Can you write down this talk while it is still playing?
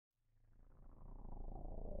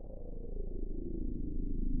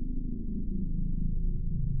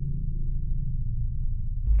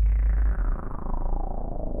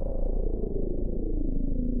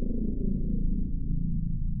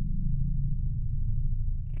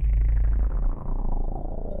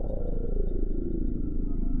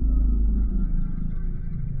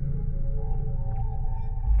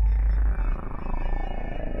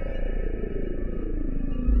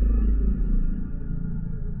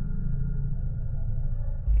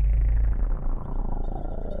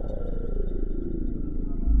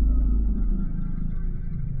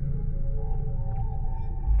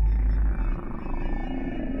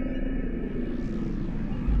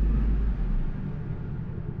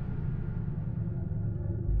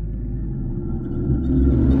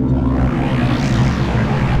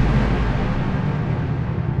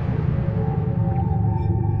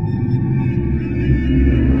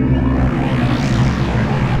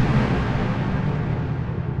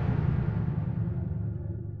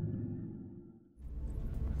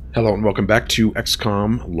Hello and welcome back to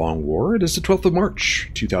XCOM Long War. It is the 12th of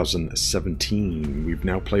March, 2017. We've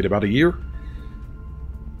now played about a year.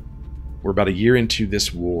 We're about a year into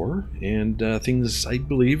this war, and things, I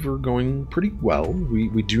believe, are going pretty well.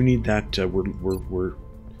 We do need that. We're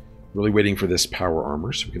really waiting for this power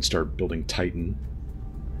armor so we can start building Titan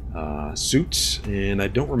suits. And I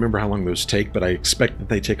don't remember how long those take, but I expect that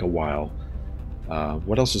they take a while.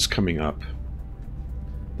 What else is coming up?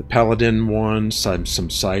 The Paladin one, some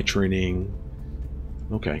PSI training.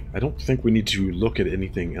 Okay, I don't think we need to look at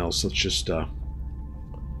anything else. Let's just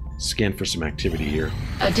scan for some activity here.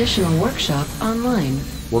 Additional workshop online.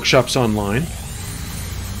 Workshop's online.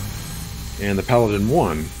 And the Paladin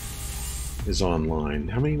one is online.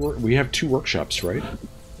 How many we have 2 workshops, right?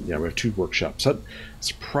 Yeah, we have 2 workshops.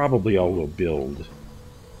 That's probably all we'll build.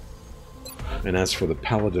 And as for the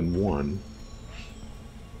Paladin one,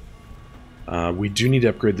 we do need to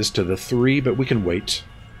upgrade this to the 3, but we can wait.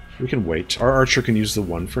 We can wait. Our archer can use the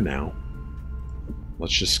 1 for now.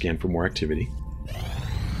 Let's just scan for more activity.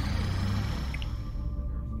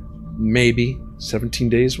 Maybe 17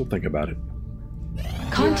 days, we'll think about it.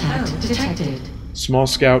 Contact detected. Small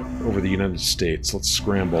scout over the United States. Let's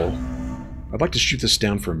scramble. I'd like to shoot this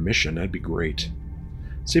down for a mission. That'd be great.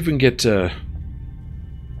 See if we can get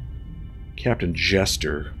Captain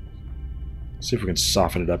Jester. See if we can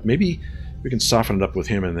soften it up. Maybe we can soften it up with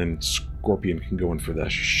him, and then Scorpion can go in for the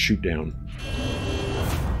shoot down.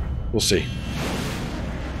 We'll see.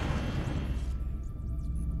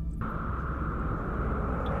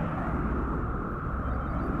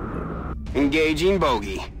 Engaging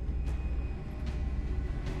bogey.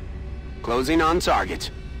 Closing on target.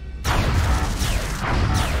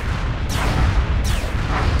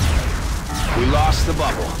 We lost the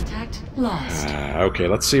bubble. Contact lost. Okay,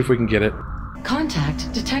 let's see if we can get it.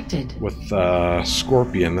 Contact detected. With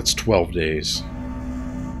Scorpion, that's 12 days.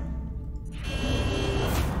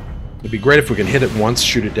 It'd be great if we can hit it once,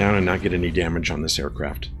 shoot it down, and not get any damage on this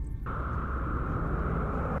aircraft.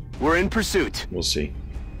 We're in pursuit. We'll see.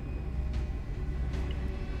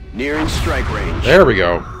 Nearing strike range. There we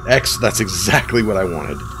go. That's exactly what I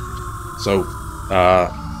wanted. So,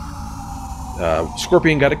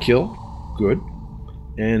 Scorpion got a kill. Good.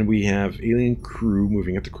 And we have alien crew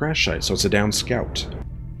moving at the crash site, so it's a down scout.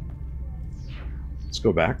 Let's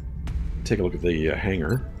go back. Take a look at the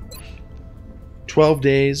hangar. 12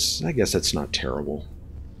 days. I guess that's not terrible.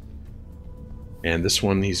 And this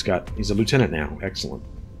one, he's a lieutenant now. Excellent.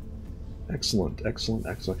 Excellent, excellent,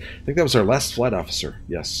 excellent. I think that was our last flight officer.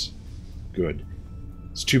 Yes. Good.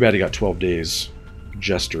 It's too bad he got 12 days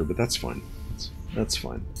Jester, but that's fine. That's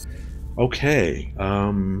fine. Okay.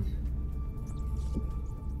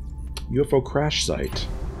 UFO crash site.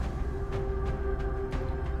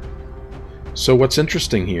 So what's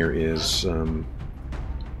interesting here is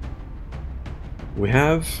we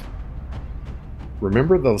have...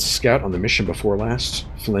 Remember the scout on the mission before last?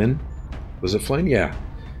 Flynn? Was it Flynn? Yeah.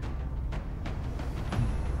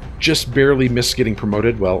 Just barely missed getting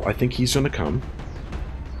promoted. Well, I think he's going to come.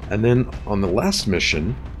 And then on the last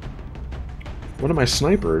mission, one of my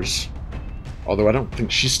snipers, although I don't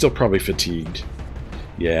think she's still probably fatigued.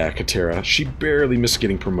 Yeah, Katera. She barely missed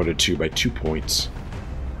getting promoted too by 2 points.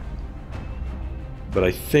 But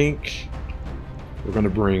I think we're going to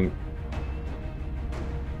bring...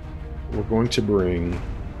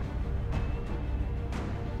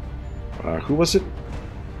 who was it?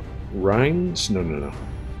 Rhines? No.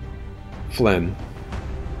 Flynn.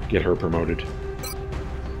 Get her promoted.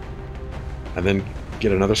 And then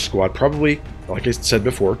get another squad. Probably, like I said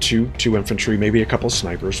before, two infantry, maybe a couple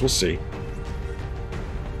snipers. We'll see.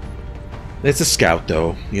 It's a scout,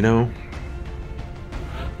 though, you know?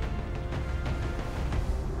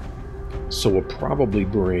 So we'll probably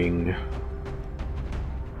bring...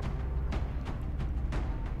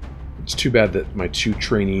 It's too bad that my 2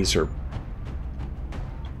 trainees are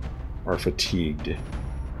fatigued.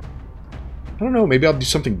 I don't know, maybe I'll do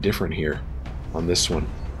something different here on this one.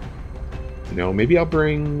 You know, maybe I'll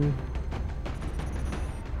bring...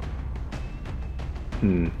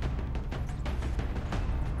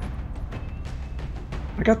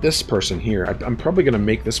 I got this person here. I'm probably going to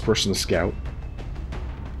make this person a scout.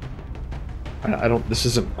 I don't... This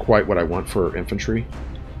isn't quite what I want for infantry.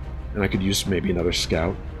 And I could use maybe another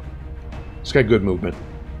scout. It's got good movement.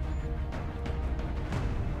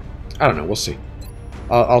 I don't know. We'll see.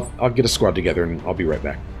 I'll get a squad together and I'll be right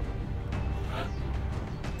back.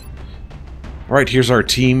 Alright, here's our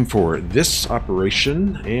team for this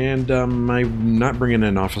operation. And I'm not bringing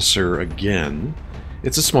an officer again.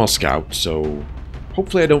 It's a small scout, so...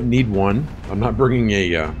 Hopefully I don't need one. I'm not bringing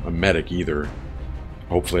a medic either.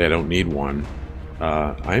 Hopefully I don't need one.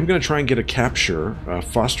 I am going to try and get a capture.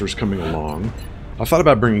 Foster's coming along. I thought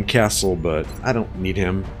about bringing Castle, but I don't need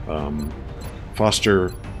him.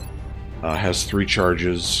 Foster has 3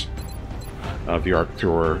 charges of the arc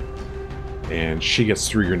thrower, and she gets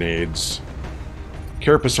 3 grenades.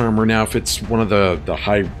 Carapace armor, now if it's one of the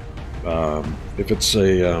high... if it's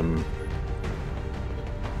a...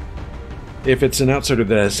 if it's an outsider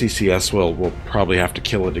that has CCS, well, we'll probably have to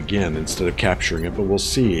kill it again instead of capturing it, but we'll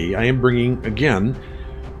see. I am bringing, again,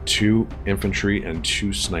 2 infantry and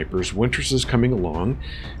 2 snipers. Winters is coming along,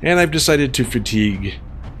 and I've decided to fatigue,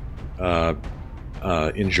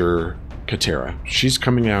 injure Katera. She's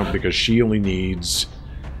coming out because she only needs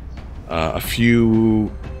a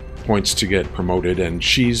few points to get promoted, and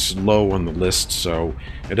she's low on the list, so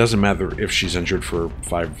it doesn't matter if she's injured for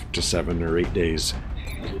 5 to 7 or 8 days.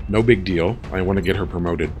 No big deal. I want to get her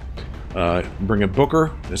promoted. Bring a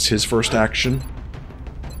Booker. That's his first action.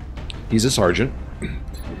 He's a sergeant.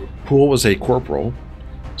 Poole was a corporal,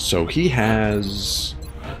 so he has...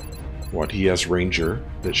 what? He has Ranger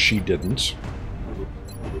that she didn't.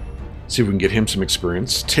 See if we can get him some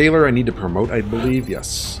experience. Taylor, I need to promote, I believe.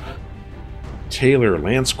 Yes. Taylor,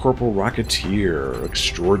 Lance Corporal Rocketeer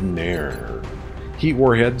Extraordinaire. Heat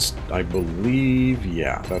warheads, I believe.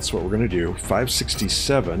 Yeah, that's what we're going to do.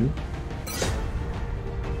 567.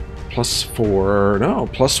 +4. No,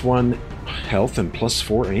 +1 health and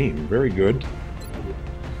 +4 aim. Very good.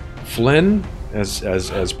 Flynn,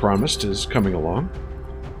 as promised, is coming along.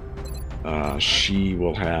 She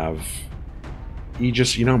will have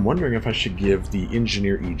Aegis. You know, I'm wondering if I should give the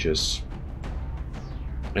Engineer Aegis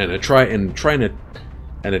and try and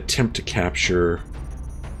attempt to capture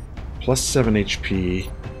 +7 HP.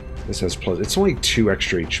 This has plus. It's only 2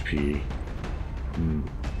 extra HP.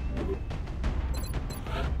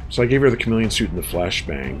 So I gave her the chameleon suit and the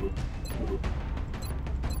flashbang.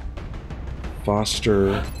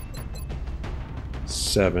 Foster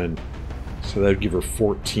 7. So that would give her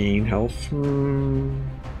 14 health. I'm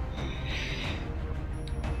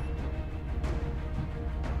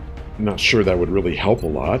not sure that would really help a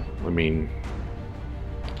lot. I mean,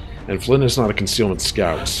 and Flynn is not a concealment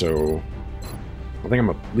scout, so I think I'm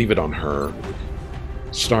going to leave it on her.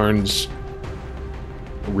 Starnes,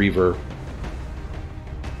 Reaver.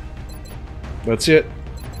 That's it.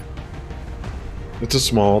 It's a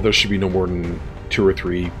small. There should be no more than 2 or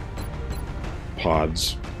 3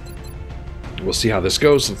 pods. We'll see how this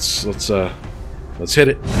goes. Let's hit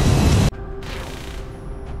it.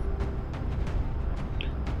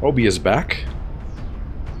 Obi is back.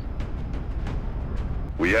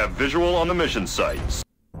 We have visual on the mission sites.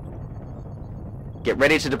 Get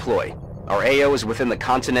ready to deploy. Our AO is within the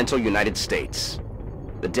continental United States.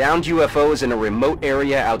 The downed UFO is in a remote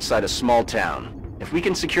area outside a small town. If we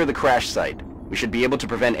can secure the crash site, we should be able to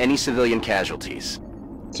prevent any civilian casualties.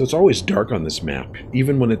 So it's always dark on this map.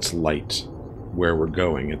 Even when it's light where we're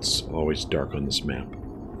going, it's always dark on this map.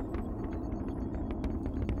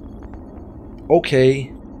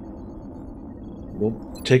 Okay.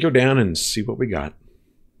 We'll take her down and see what we got.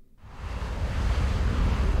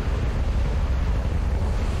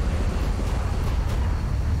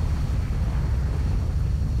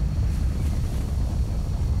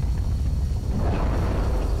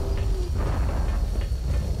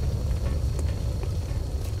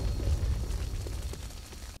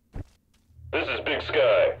 This is Big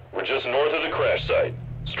Sky. We're just north of the crash site.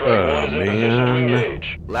 Strike 1 is in position to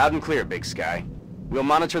engage. Loud and clear, Big Sky. We'll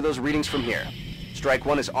monitor those readings from here. Strike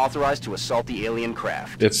 1 is authorized to assault the alien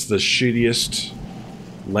craft. It's the shittiest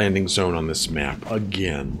landing zone on this map.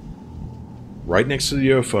 Again. Right next to the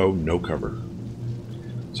UFO, no cover.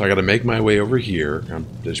 So I gotta make my way over here.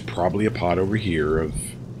 There's probably a pod over here of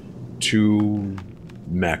 2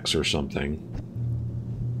 mechs or something.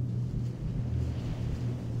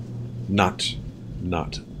 Not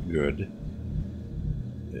good.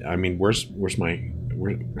 I mean, where's my...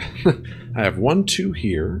 I have 1, 2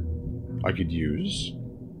 here I could use.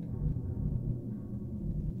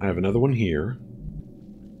 I have another one here.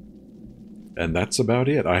 And that's about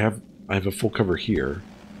it. I have a full cover here.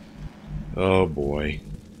 Oh boy.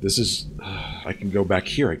 This is... I can go back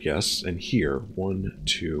here, I guess. And here. 1,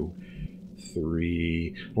 2,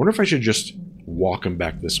 3... I wonder if I should just walk them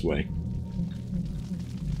back this way.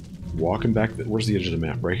 Walk them back... Where's the edge of the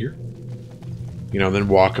map? Right here? You know, then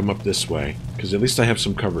walk them up this way. Because at least I have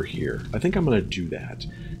some cover here. I think I'm going to do that.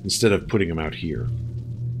 Instead of putting them out here.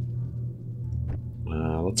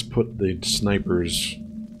 Let's put the snipers...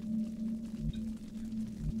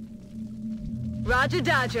 Roger,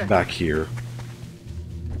 Dodger. back here.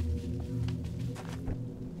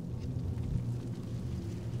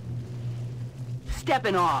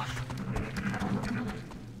 Stepping off.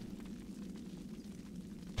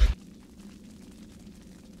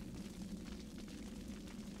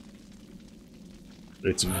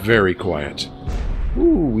 It's very quiet.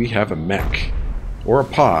 Ooh, we have a mech. Or a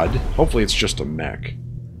pod. Hopefully it's just a mech.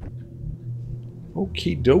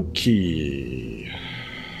 Okie dokie.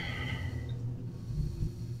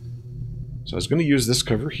 So I was going to use this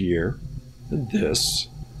cover here. And this.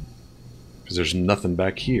 Because there's nothing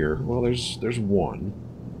back here. Well, there's one.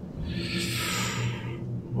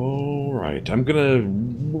 Alright. I'm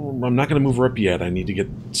not gonna move her up yet. I need to get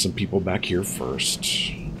some people back here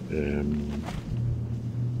first.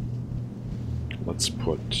 Let's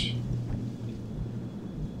put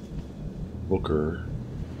Booker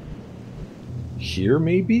here,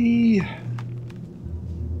 maybe?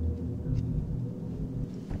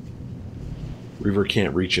 Reaver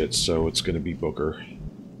can't reach it, so it's gonna be Booker.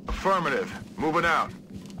 Affirmative. Moving out.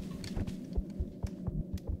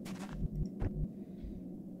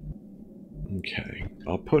 Okay,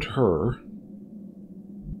 I'll put her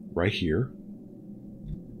right here.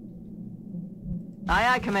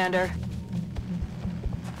 Aye, aye, Commander.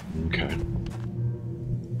 Okay.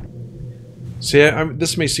 See,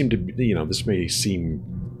 this may seem to be, you know, this may seem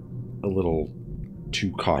a little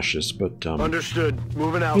too cautious, but Understood.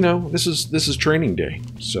 Moving out. you know, this is training day,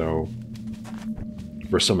 so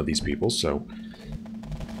for some of these people, so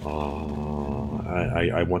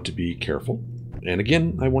I want to be careful. And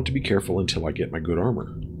again, I want to be careful until I get my good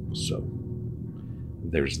armor. So,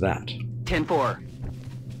 there's that. 10-4.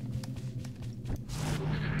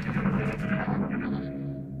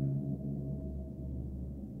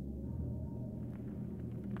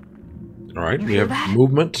 Alright, we have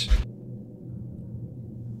movement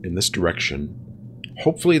in this direction.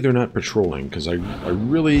 Hopefully they're not patrolling, because I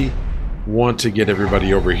really want to get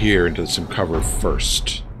everybody over here into some cover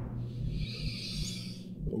first.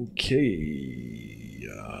 Okay.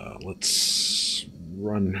 Let's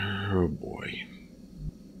run. Oh boy.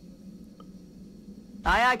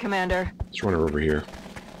 Aye, aye, Commander. Let's run her over here.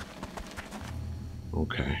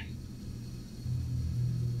 Okay.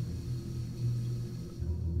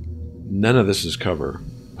 None of this is cover.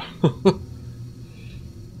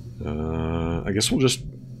 I guess we'll just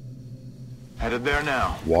Headed there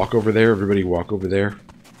now. walk over there. Everybody walk over there.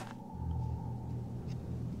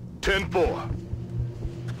 10-4.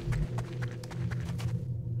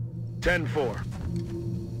 10-4.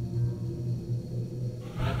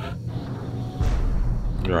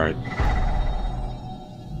 Alright.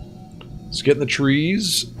 Let's get in the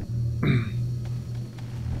trees.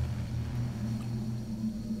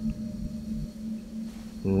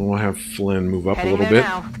 We'll have Flynn move up Heading a little there bit.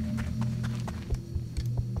 now.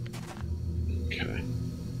 Okay.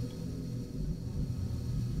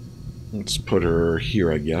 Let's put her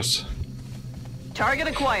here, I guess. Target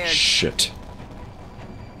acquired. Shit.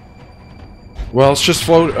 Well, it's just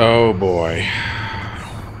float. Oh boy.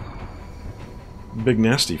 Big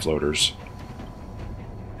nasty floaters.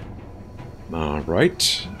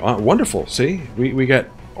 Alright. Wonderful. See? We got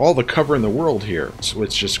all the cover in the world here. So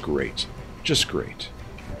it's just great. Just great.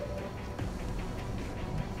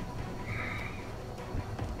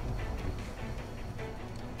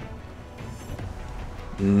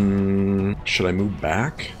 Should I move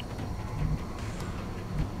back?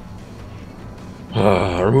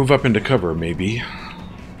 Or move up into cover, maybe.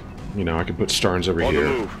 You know, I could put Starnes over On the here.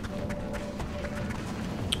 move.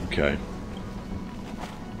 Okay.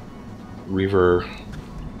 Reaver.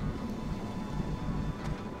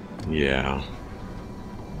 Yeah.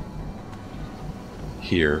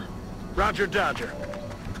 Here. Roger, Dodger.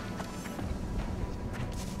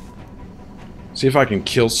 See if I can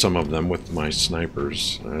kill some of them with my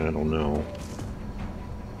snipers. I don't know.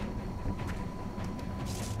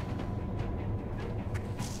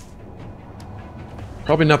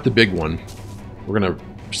 Probably not the big one. We're gonna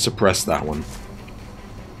suppress that one.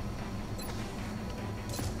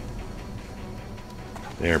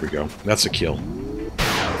 There we go. That's a kill.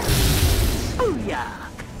 Booyah!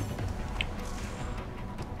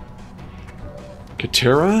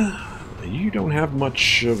 Katera, you don't have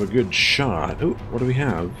much of a good shot. Oh, what do we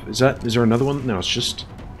have? Is there another one? No, it's just...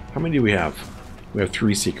 How many do we have? We have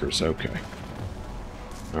 3 Seekers. Okay.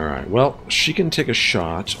 Alright, well, she can take a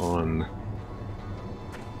shot on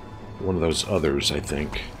one of those others, I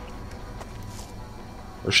think.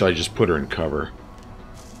 Or should I just put her in cover?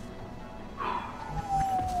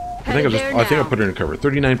 I think I'll put her in cover.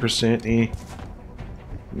 39%, eh.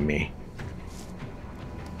 Meh.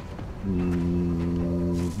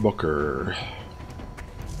 Booker.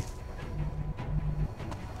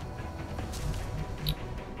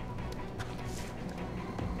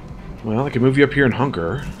 Well, I can move you up here and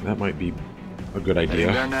hunker. That might be a good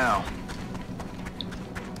idea. Heading there now.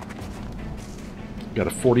 Got a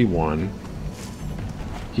 41.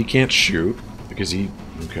 He can't shoot. Is he...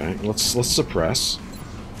 Okay, let's suppress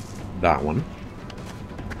that one.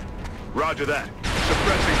 Roger that.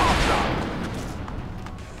 Suppressing hostile.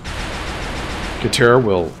 Katera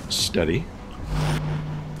will steady.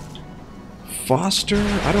 Foster?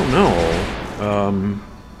 I don't know.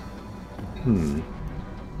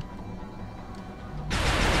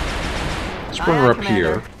 Let's bring her up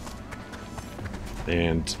here.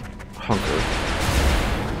 And hunker.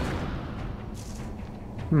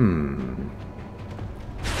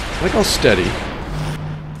 I think I'll steady.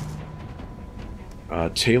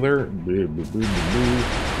 Taylor.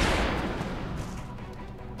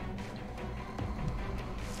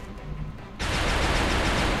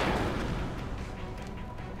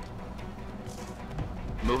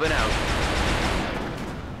 Moving out.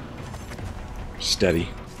 Steady.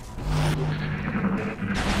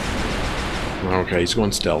 Okay, he's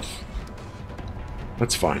going stealth.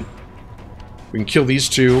 That's fine. We can kill these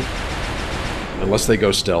two. Unless they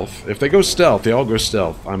go stealth. If they go stealth, they all go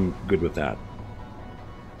stealth. I'm good with that.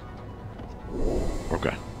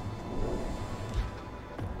 Okay.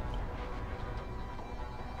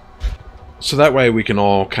 So that way we can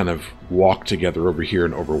all kind of walk together over here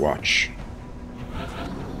in Overwatch.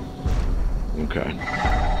 Okay.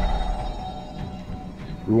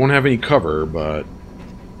 We won't have any cover, but...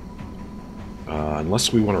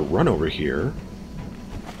 unless we want to run over here...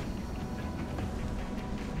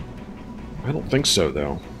 I don't think so,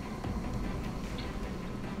 though.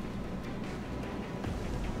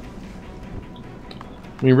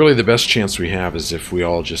 I mean, really the best chance we have is if we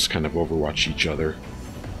all just kind of overwatch each other.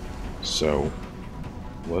 So,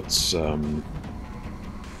 let's,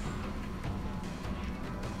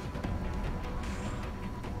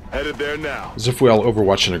 Headed there now. as if we all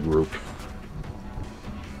overwatch in a group.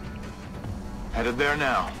 Headed there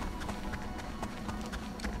now.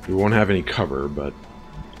 We won't have any cover, but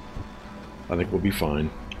I think we'll be fine.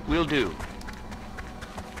 Will do.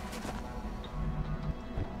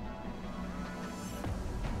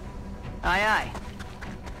 Aye, aye.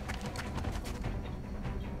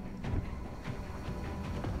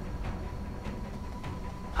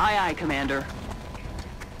 Aye, aye, Commander.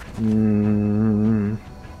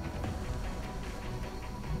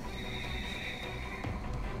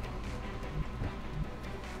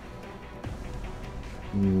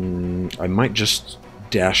 I might just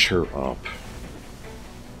dash her up.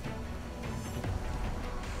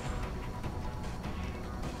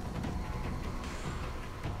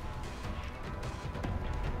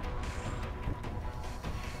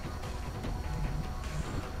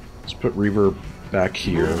 Let's put Reaver back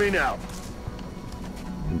here. Moving out.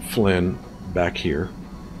 And Flynn back here.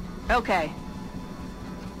 Okay.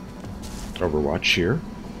 Overwatch here.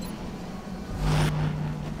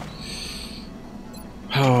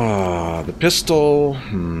 Ah, the pistol.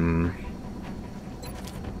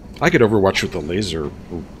 I could overwatch with a laser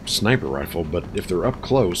or sniper rifle, but if they're up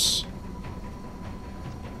close...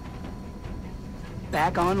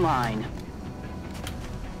 Back online.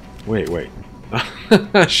 Wait.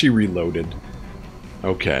 She reloaded.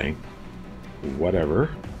 Okay. Whatever.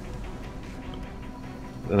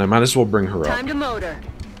 Then I might as well bring her up. Time to motor.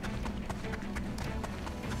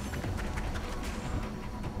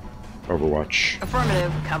 Overwatch.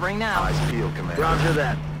 Affirmative. Covering now. Eyes peeled, Commander. Roger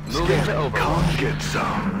that. Moving to Overwatch. Come get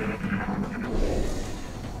some.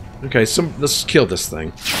 Okay, so let's kill this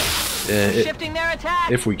thing. Shifting their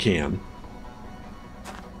attack. If we can.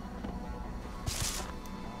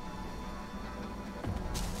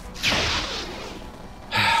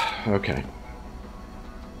 Okay.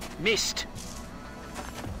 Missed.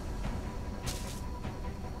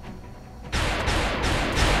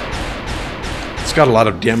 It's got a lot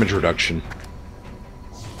of damage reduction.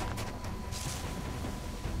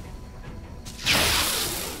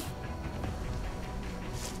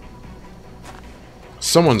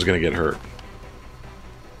 Someone's gonna get hurt.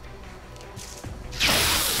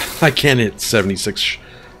 I can't hit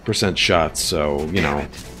 76% shots, so, you know,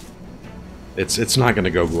 it's not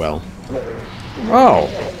gonna go well. Oh!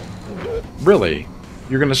 Really?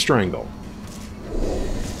 You're gonna strangle?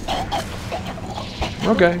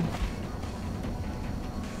 Okay.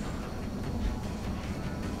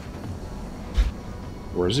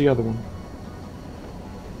 Where's the other one?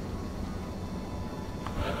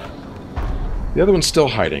 The other one's still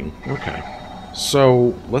hiding. Okay.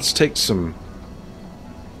 So, let's take some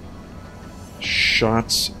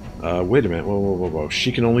shots. Wait a minute. Whoa.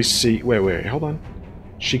 She can only see... Wait. Hold on.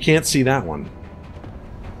 She can't see that one.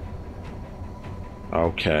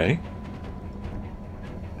 Okay.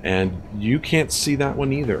 And you can't see that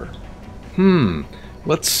one either.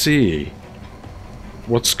 Let's see.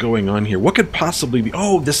 What's going on here? What could possibly be...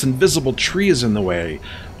 Oh, this invisible tree is in the way.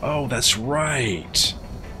 Oh, that's right.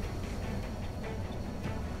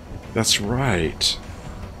 That's right.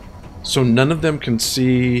 So none of them can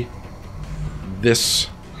see this.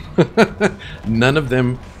 None of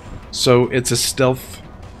them. So it's a stealth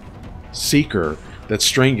seeker that's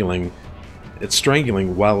strangling. It's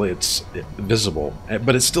strangling while it's visible,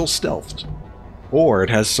 but it's still stealthed. Or it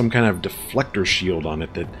has some kind of deflector shield on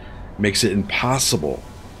it that makes it impossible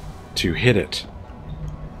to hit it.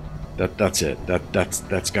 That's it.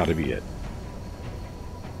 That's got to be it.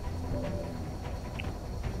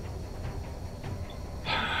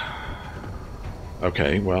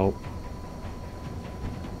 Okay, well.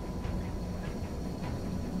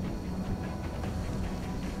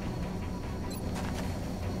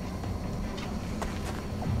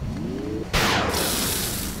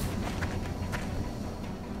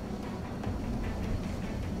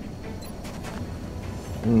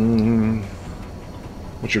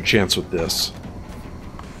 What's your chance with this?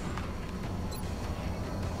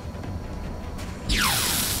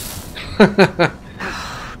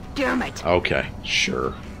 Damn it. Okay,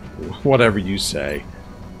 sure. Whatever you say.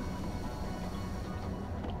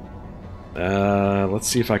 Let's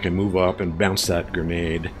see if I can move up and bounce that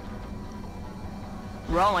grenade.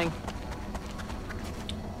 Rolling.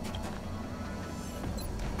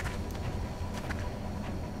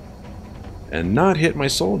 And not hit my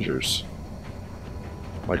soldiers.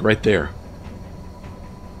 Like right there.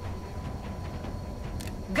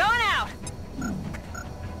 Going out.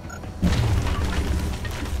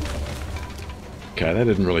 Okay, that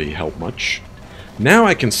didn't really help much. Now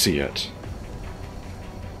I can see it.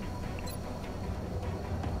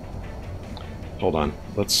 Hold on.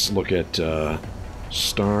 Let's look at not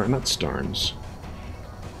Starnes.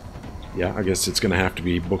 Yeah, I guess it's going to have to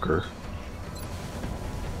be Booker.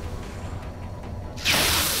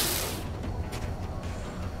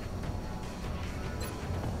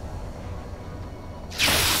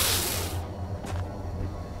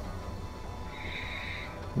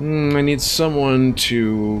 I need someone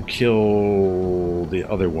to kill the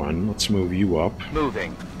other one. Let's move you up.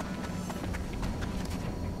 Moving.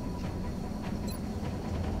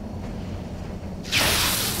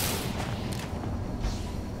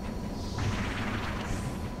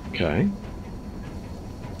 Okay.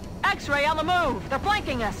 X-ray on the move. They're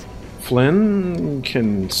flanking us. Flynn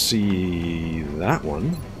can see that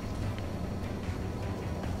one.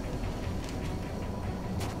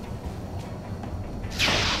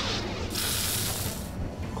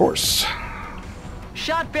 Of course.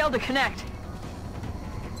 Shot failed to connect.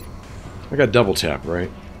 I got double tap, right?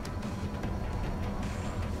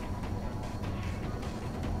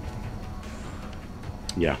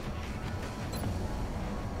 Yeah.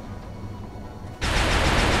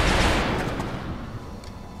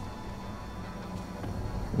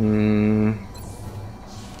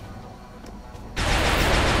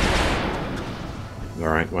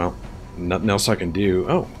 Alright, well, nothing else I can do.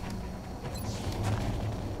 Oh.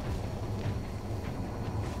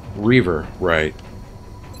 Reaver, right.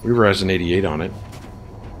 Reaver has an 88 on it.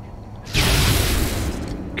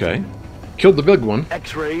 Okay. Killed the big one.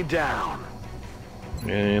 X-ray down.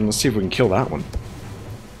 And let's see if we can kill that one.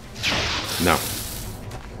 No.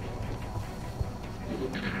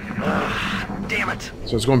 Damn it.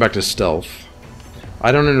 So it's going back to stealth.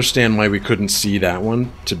 I don't understand why we couldn't see that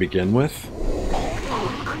one to begin with.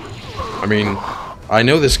 I mean, I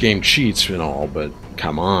know this game cheats and all, but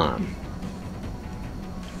come on.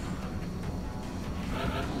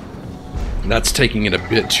 That's taking it a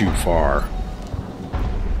bit too far.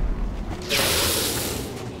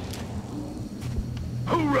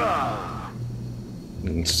 Hoorah!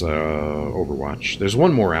 It's Overwatch. There's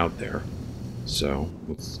one more out there, so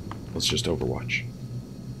let's just Overwatch.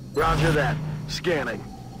 Roger that. Scanning.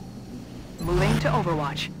 Moving to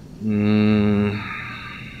Overwatch.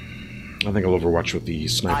 I think I'll Overwatch with the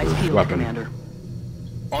sniper Eyes peeled, weapon. Commander.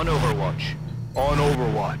 On Overwatch. On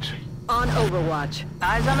Overwatch. On Overwatch.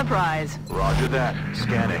 Eyes on the prize. Roger that.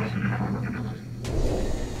 Scanning.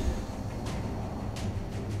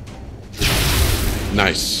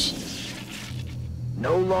 Nice.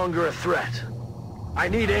 No longer a threat. I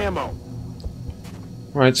need ammo.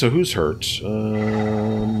 Alright, so who's hurt?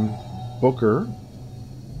 Booker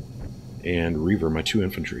and Reaver, my 2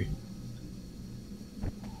 infantry.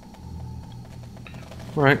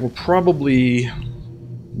 Alright, we'll probably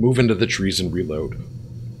move into the trees and reload.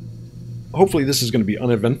 Hopefully this is going to be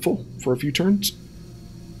uneventful for a few turns.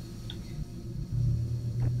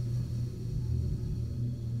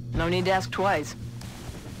 No need to ask twice.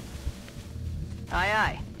 Aye,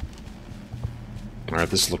 aye. Alright,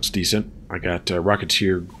 this looks decent. I got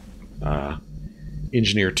Rocketeer,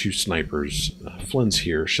 Engineer, 2 snipers. Flynn's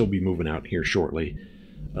here. She'll be moving out here shortly.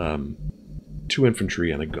 2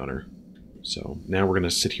 infantry and a gunner. So now we're going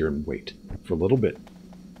to sit here and wait for a little bit.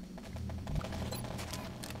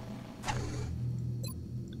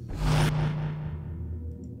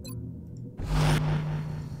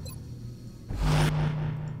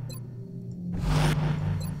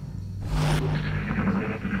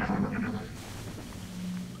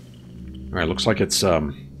 Alright, looks like it's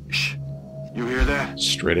Shh. You hear that?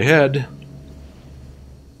 straight ahead.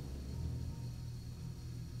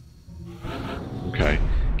 Okay.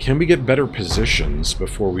 Can we get better positions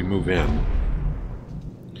before we move in?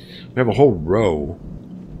 We have a whole row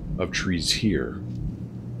of trees here.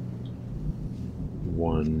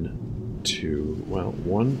 1, 2, well,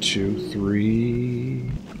 1, 2,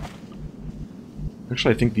 3.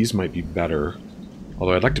 Actually, I think these might be better.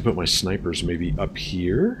 Although I'd like to put my snipers maybe up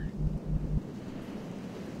here.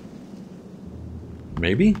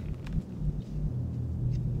 Maybe?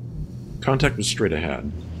 Contact was straight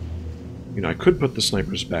ahead. You know, I could put the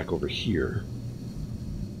snipers back over here.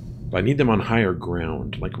 But I need them on higher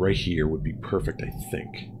ground. Like right here would be perfect, I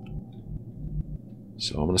think.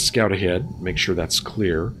 So I'm going to scout ahead, make sure that's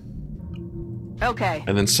clear. Okay.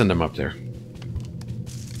 And then send them up there.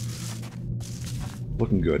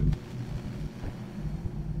 Looking good.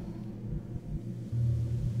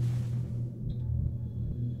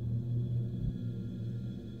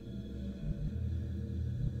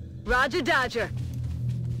 Roger, Dodger.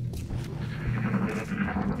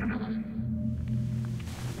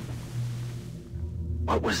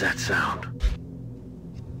 What was that sound?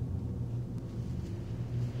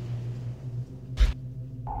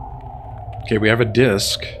 Okay, we have a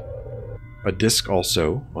disc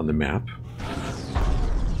also on the map.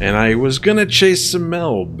 And I was gonna chase some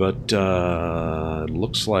meld, but it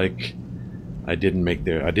looks like I didn't make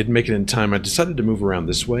it in time. I decided to move around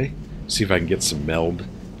this way, see if I can get some meld,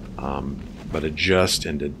 but it just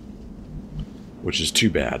ended, which is too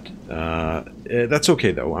bad. That's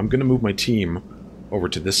okay though. I'm gonna move my team over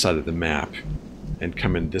to this side of the map and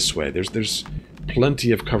come in this way. There's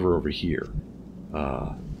plenty of cover over here.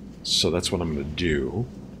 So that's what I'm going to do.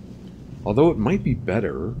 Although it might be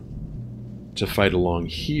better to fight along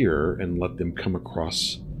here and let them come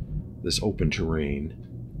across this open terrain.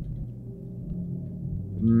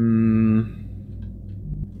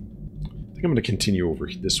 I think I'm going to continue over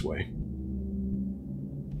this way.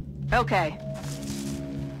 Okay.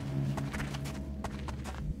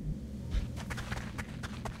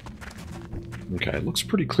 Okay, it looks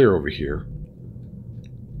pretty clear over here.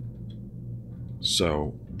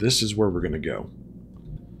 So, this is where we're going to go.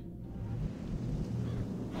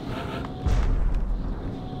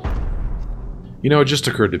 You know, it just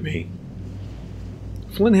occurred to me.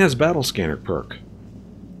 Flynn has Battle Scanner perk.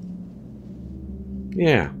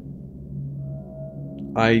 Yeah.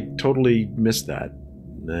 I totally missed that.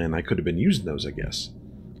 And I could have been using those, I guess.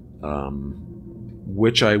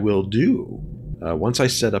 Which I will do. Once I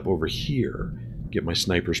set up over here, get my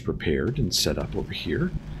snipers prepared and set up over here.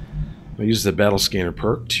 I use the Battle Scanner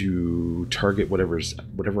perk to target whatever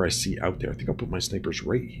I see out there. I think I'll put my snipers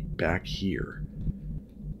right back here.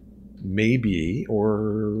 Maybe,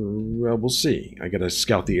 or well, we'll see. I gotta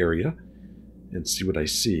scout the area and see what I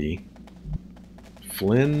see.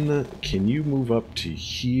 Flynn, can you move up to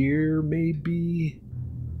here, maybe?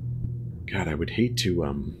 God, I would hate to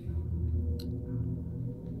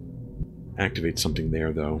activate something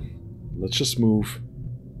there, though. Let's just move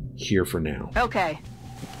here for now. Okay.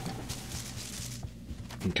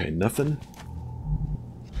 Okay, nothing.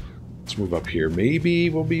 Let's move up here.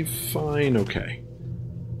 Maybe we'll be fine. Okay.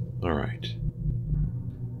 Alright.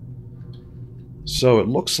 So it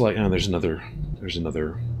looks like... Oh, there's another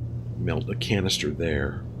melt, a canister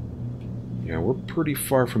there. Yeah, we're pretty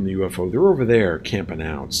far from the UFO. They're over there camping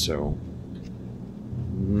out, so...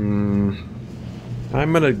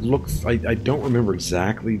 I'm gonna look... I don't remember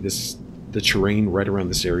exactly the terrain right around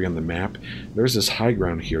this area on the map. There's this high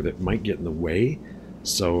ground here that might get in the way.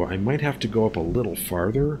 So I might have to go up a little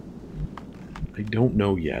farther. I don't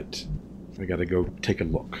know yet. I gotta go take a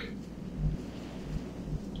look.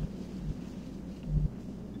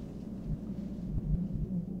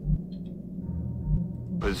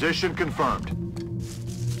 Position confirmed.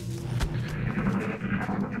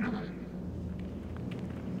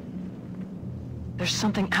 There's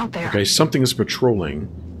something out there. Okay, something is patrolling,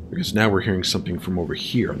 because now we're hearing something from over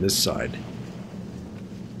here on this side.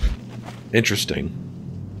 Interesting.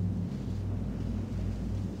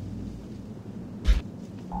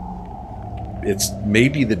 It's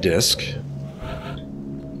maybe the disc.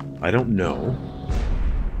 I don't know.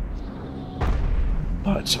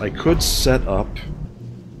 But I could set up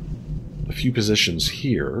a few positions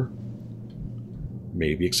here.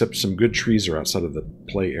 Maybe, except some good trees are outside of the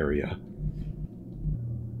play area.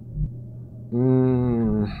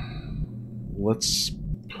 Let's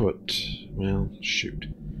put... well, shoot.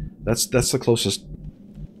 That's the closest...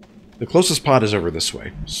 the closest pod is over this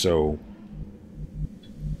way, so...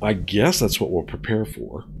 I guess that's what we'll prepare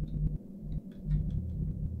for.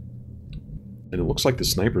 And it looks like the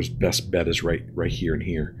sniper's best bet is right here and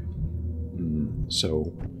here.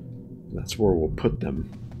 So that's where we'll put them.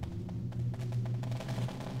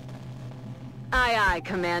 Aye, aye,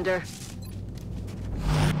 Commander.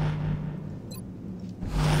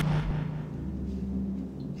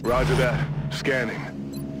 Roger that. Scanning.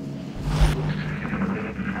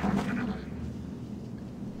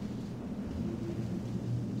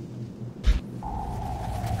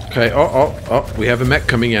 Okay, oh, we have a mech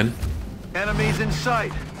coming in. Enemies in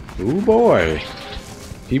sight. Ooh, boy.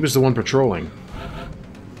 He was the one patrolling.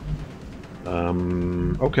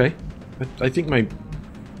 Okay. I think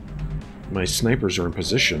my snipers are in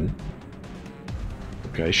position.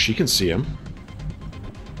 Okay, she can see him.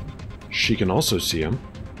 She can also see him.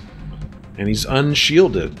 And he's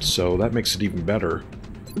unshielded, so that makes it even better.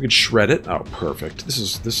 We could shred it. Oh, perfect.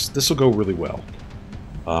 This will go really well.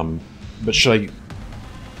 But should I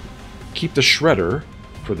keep the shredder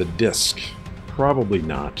for the disc? Probably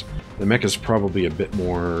not. The mech is probably a bit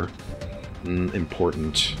more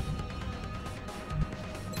important.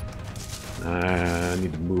 I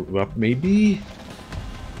need to move up, maybe?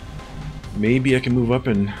 Maybe I can move up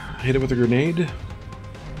and hit it with a grenade?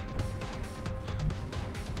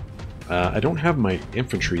 I don't have my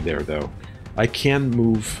infantry there, though. I can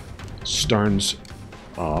move Starnes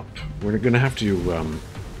up. We're going to have to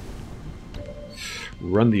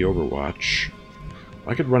run the Overwatch.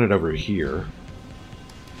 I could run it over here.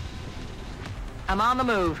 I'm on the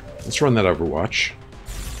move. Let's run that Overwatch.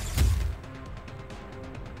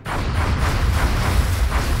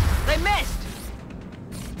 They missed!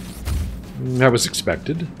 That was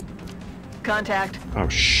expected. Contact. Oh,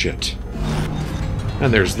 shit.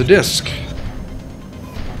 And there's the disc.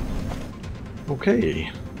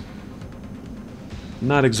 Okay.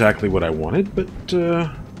 Not exactly what I wanted, but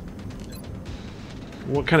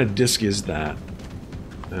what kind of disc is that?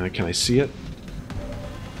 Can I see it?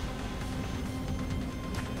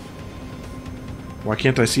 Why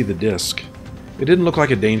can't I see the disc? It didn't look like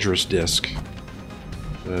a dangerous disc.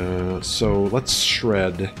 So let's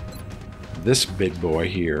shred this big boy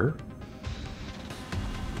here.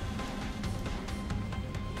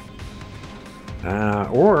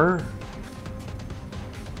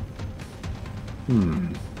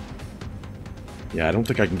 Yeah, I don't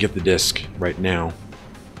think I can get the disc right now.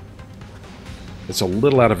 It's a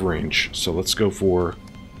little out of range, so let's go for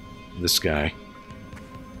this guy.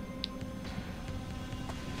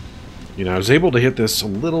 You know, I was able to hit this a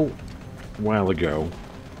little while ago.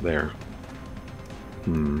 There.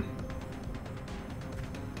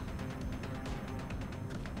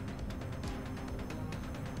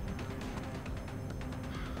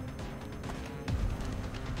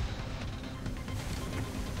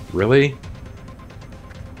 Really?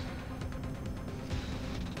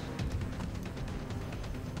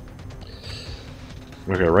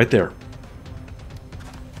 Okay, right there.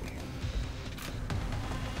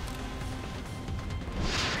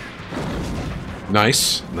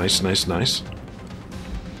 Nice. Nice, nice, nice.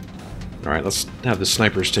 Alright, let's have the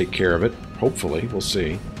snipers take care of it. Hopefully, we'll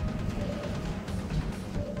see.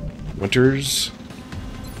 Winters.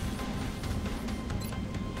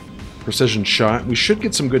 Precision shot. We should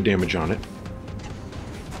get some good damage on it.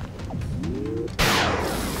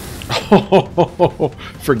 Oh,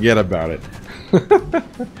 forget about it.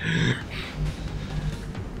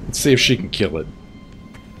 Let's see if she can kill it.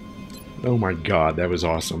 Oh my god, that was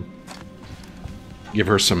awesome. Give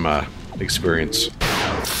her some experience.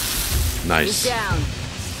 Nice. He's down.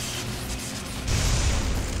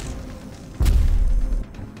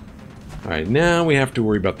 Alright, now we have to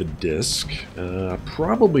worry about the disc.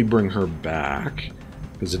 Probably bring her back,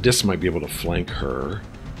 because the disc might be able to flank her.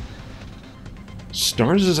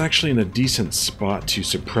 Stars is actually in a decent spot to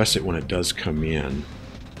suppress it when it does come in.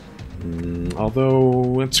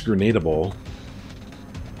 Although it's grenadable.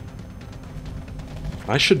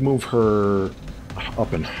 I should move her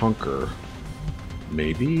up and hunker.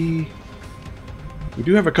 Maybe? We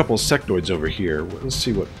do have a couple of sectoids over here. Let's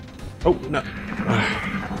see what... Oh, no.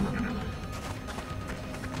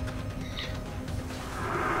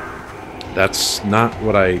 That's not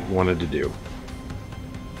what I wanted to do.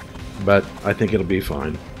 But I think it'll be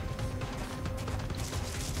fine.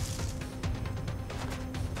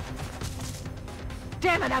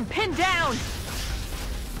 I'm pinned down!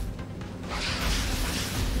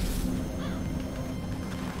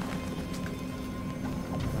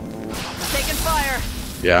 Taking fire!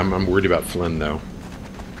 Yeah, I'm worried about Flynn, though.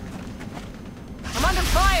 I'm under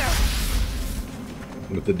fire!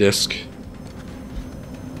 With the disc.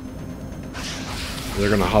 They're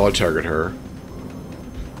going to holo-target her.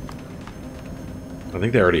 I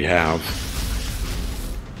think they already have.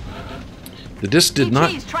 The disc did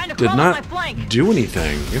not do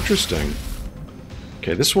anything. Interesting.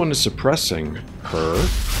 Okay, this one is suppressing her.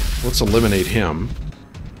 Let's eliminate him.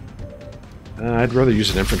 I'd rather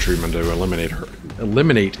use an infantryman to eliminate her.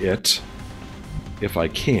 Eliminate it, if I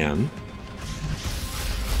can.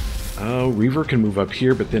 Oh, Reaver can move up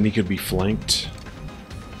here, but then he could be flanked.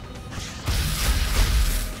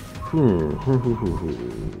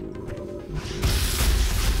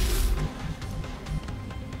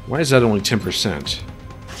 Why is that only 10%?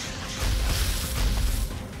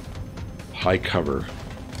 High cover.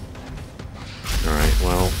 Alright,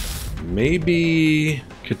 well, maybe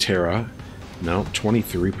Katera. No,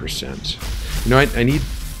 23%. You know,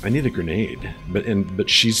 I need a grenade, but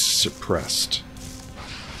she's suppressed.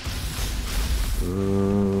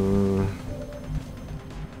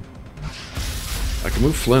 I can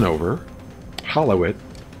move Flynn over, hollow it.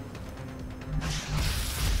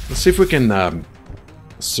 Let's see if we can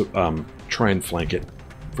try and flank it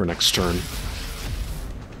for next turn.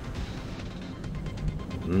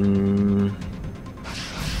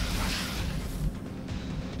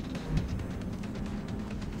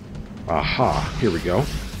 Aha, here we go.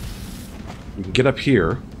 We can get up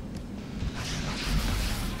here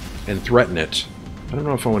and threaten it. I don't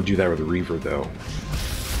know if I want to do that with a Reaver, though.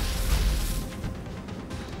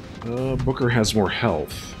 Booker has more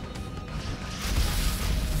health.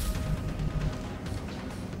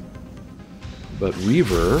 But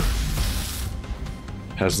Reaver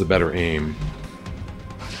has the better aim.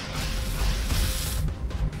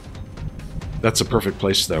 That's a perfect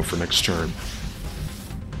place, though, for next turn.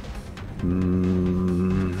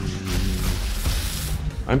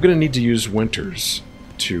 I'm going to need to use Winters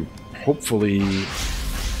to hopefully...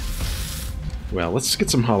 Well, let's get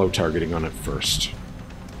some holo targeting on it first.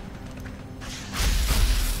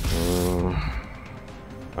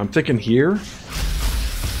 I'm thinking here.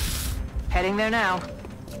 Heading there now.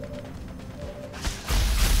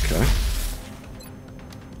 Okay.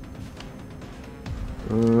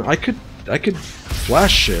 I could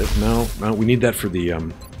flash it. No, we need that for the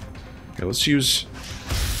okay, let's use.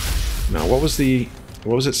 Now, what was it?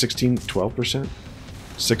 12%?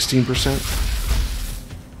 16%?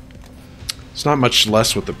 It's not much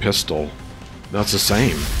less with the pistol. No, it's the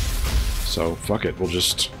same. So fuck it. We'll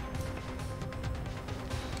just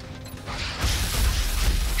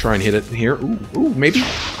try and hit it here. Ooh, maybe.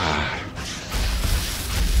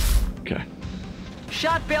 Okay.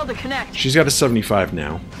 Shot failed to connect. She's got a 75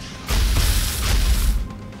 now.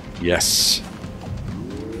 Yes.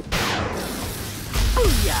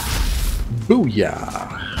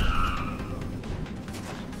 Booyah!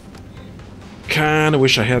 Kinda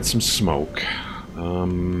wish I had some smoke.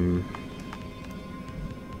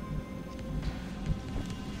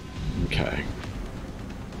 Okay.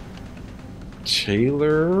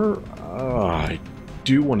 Taylor... I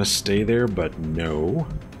do want to stay there, but no.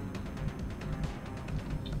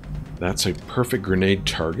 That's a perfect grenade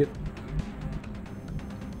target.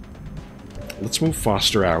 Let's move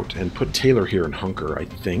Foster out and put Taylor here in Hunker, I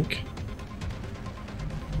think.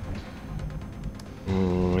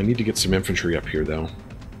 I need to get some infantry up here, though.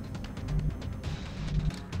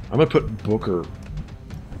 I'm going to put Booker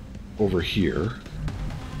over here.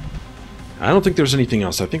 I don't think there's anything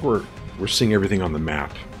else. I think we're seeing everything on the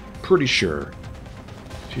map. Pretty sure.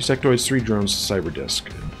 2 sectoids, 3 drones, cyber disk.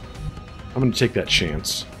 I'm going to take that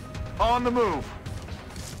chance. On the move.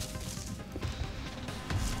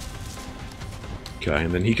 Okay,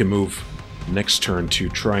 and then he can move next turn to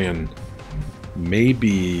try and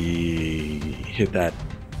maybe hit that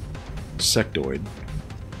sectoid.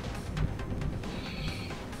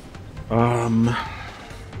 I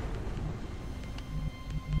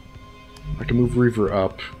can move Reaver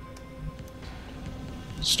up.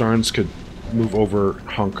 Starnes could move over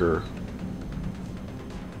Hunker.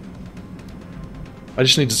 I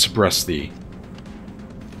just need to suppress the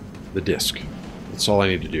disc. That's all I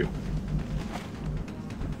need to do.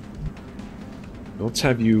 Let's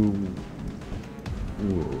have you...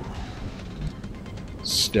 Ooh.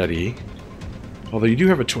 Steady. Although you do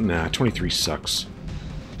have a... 23 sucks.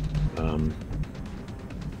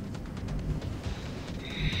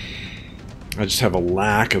 I just have a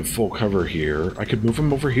lack of full cover here. I could move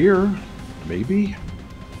him over here. Maybe?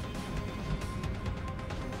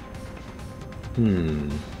 I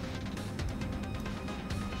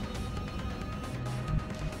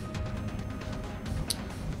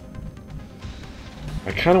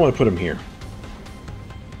kind of want to put him here.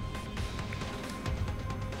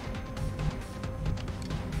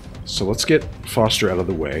 So let's get Foster out of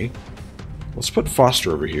the way. Let's put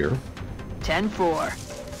Foster over here. 10-4.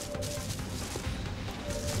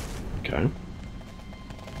 Okay.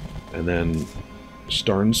 And then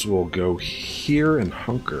Starnes will go here and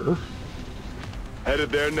hunker. Headed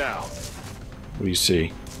there now. What do you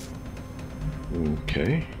see?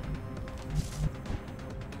 Okay.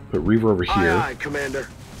 Put Reaver over here. Aye, aye, Commander.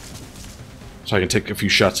 So I can take a few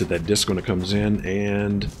shots at that disc when it comes in.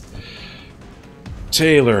 And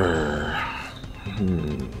Taylor.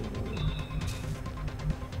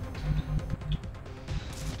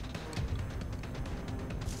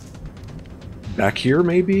 Back here,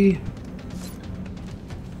 maybe?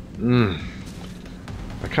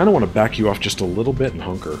 I kind of want to back you off just a little bit and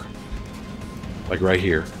hunker. Like right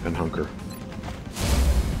here, and hunker.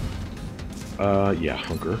 Yeah,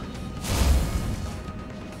 hunker.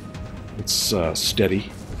 It's,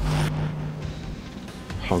 steady.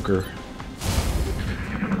 Hunker.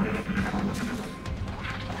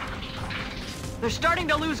 They're starting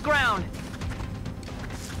to lose ground.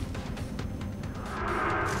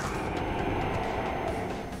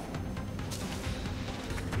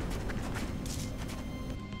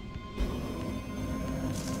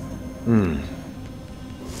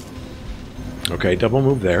 Okay, double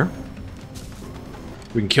move there.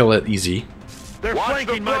 We can kill it easy. They're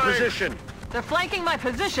flanking my position. They're flanking my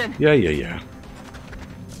position. Yeah.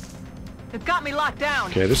 They've got me locked down.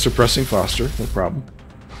 Okay, they're suppressing Foster. No problem.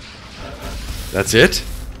 That's it?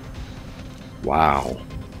 Wow.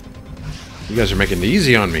 You guys are making it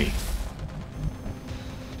easy on me.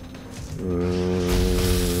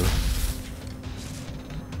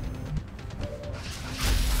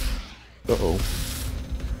 Uh-oh.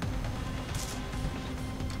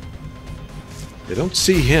 They don't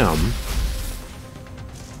see him.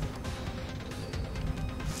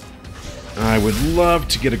 I would love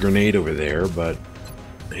to get a grenade over there, but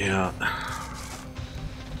yeah.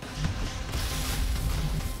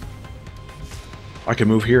 I can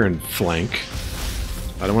move here and flank.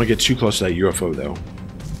 I don't want to get too close to that UFO, though.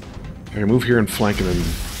 I can move here and flank and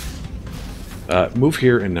then... move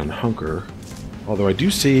here and then hunker. Although I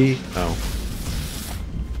do see... Oh.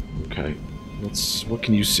 Okay. What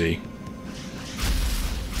can you see?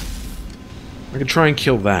 I could try and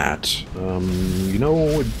kill that. You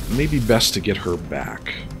know, it may be best to get her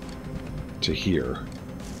back to here.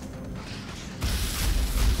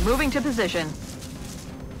 Moving to position.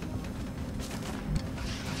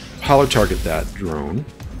 Hollow target that drone.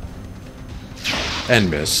 And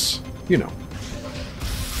miss. You know.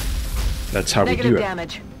 That's how we do Negative it.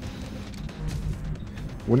 damage.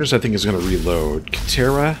 Winters, I think, is going to reload.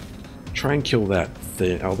 Katera, try and kill that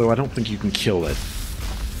thing. Although I don't think you can kill it.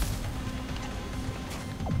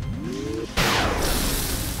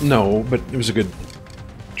 No, but it was a good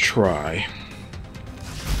try.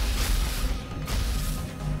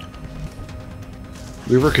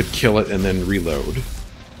 Weaver could kill it and then reload.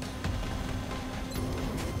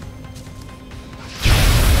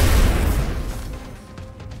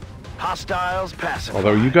 Hostiles pacified.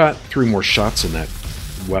 Although you got 3 more shots in that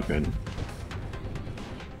weapon.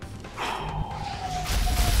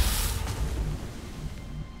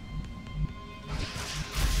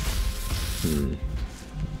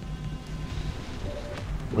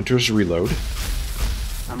 Winters reload.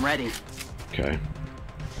 I'm ready. Okay.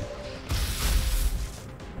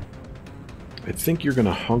 I think you're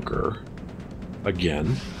gonna hunker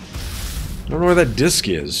again. I don't know where that disc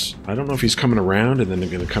is. I don't know if he's coming around and then they're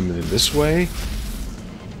gonna come in this way.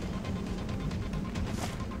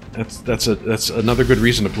 That's another good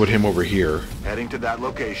reason to put him over here. Heading to that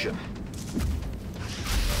location.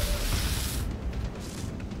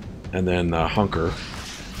 And then hunker.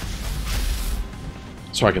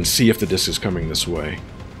 So I can see if the disc is coming this way.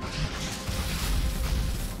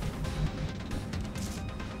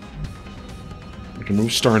 I can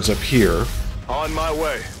move Starnes up here. On my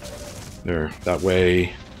way. There, that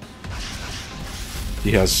way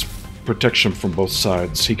he has protection from both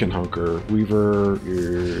sides. He can hunker. Weaver,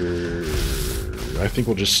 I think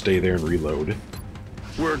we'll just stay there and reload.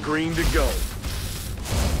 We're green to go.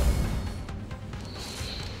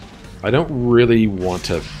 I don't really want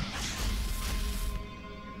to...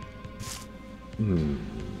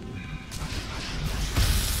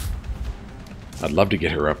 I'd love to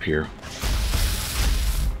get her up here.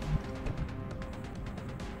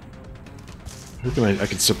 I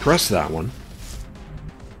can suppress that one.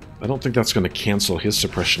 I don't think that's going to cancel his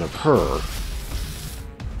suppression of her.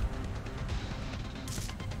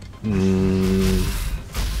 I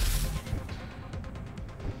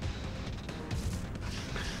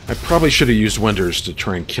probably should have used Winters to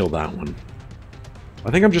try and kill that one.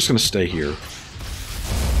 I think I'm just going to stay here.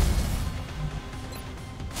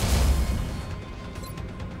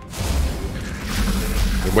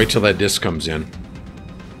 And wait till that disc comes in.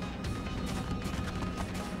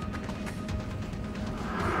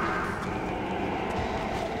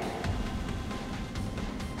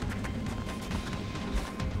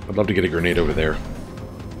 I'd love to get a grenade over there.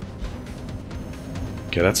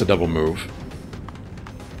 Okay, that's a double move.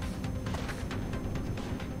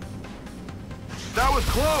 That was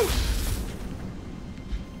close!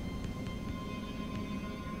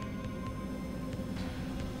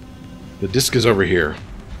 The disc is over here.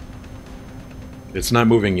 It's not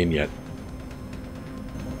moving in yet.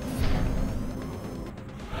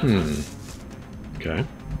 Okay.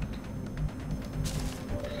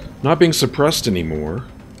 Not being suppressed anymore.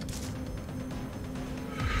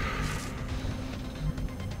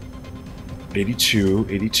 $82,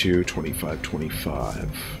 $82, $25, $25.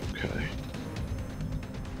 Okay.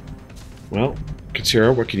 Well,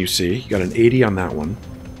 Katira, what can you see? You got an 80 on that one.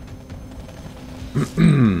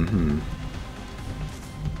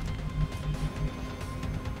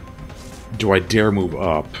 Do I dare move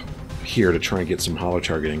up here to try and get some hollow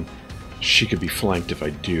targeting? She could be flanked if I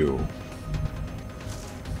do.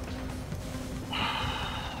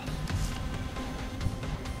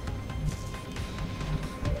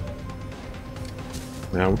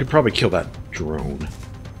 Now, we could probably kill that drone.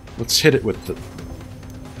 Let's hit it with the...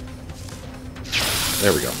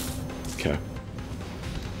 There we go. Okay.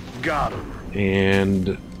 Got him.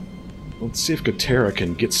 And let's see if Katera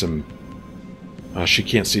can get some... she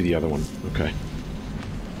can't see the other one. Okay.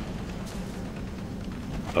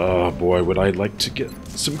 Oh boy, would I like to get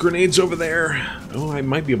some grenades over there. Oh, I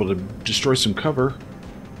might be able to destroy some cover.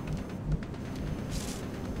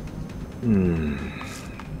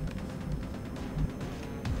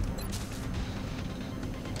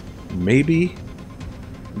 Maybe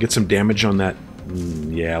get some damage on that.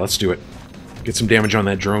 Yeah, let's do it. Get some damage on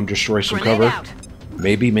that drone, destroy some Grenade cover. out.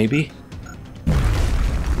 Maybe, maybe.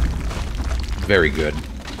 Very good.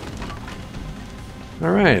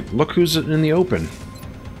 Alright, look who's in the open.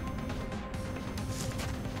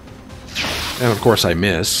 And of course I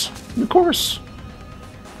miss. Of course.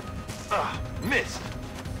 Missed.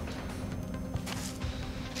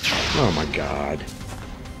 Oh my god.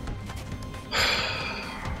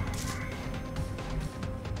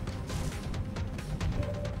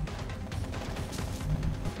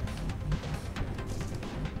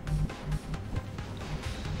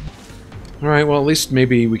 Alright, well at least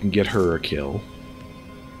maybe we can get her a kill.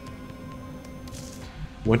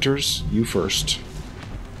 Winters, you first.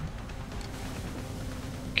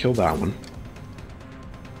 Kill that one.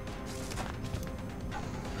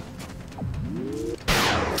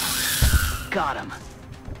 Got him.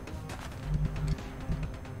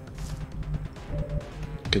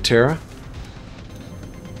 Katera?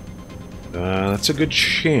 That's a good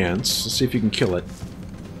chance. Let's see if you can kill it.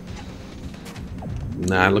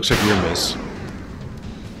 Nah, it looks like you're a miss.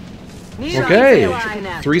 Okay,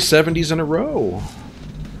 3 70s in a row.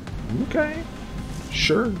 Okay,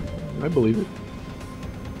 sure, I believe it.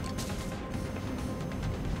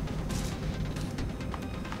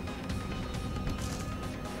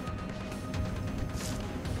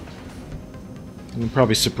 I'll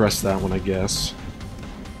probably suppress that one, I guess.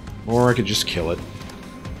 Or I could just kill it.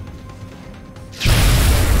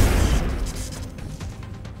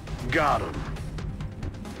 Got him.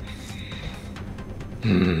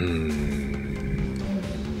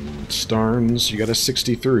 Starnes, you got a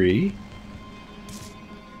 63.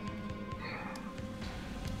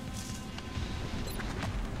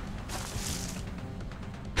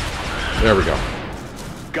 There we go.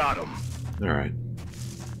 Got him. Alright.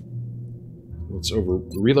 Let's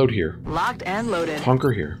reload here. Locked and loaded.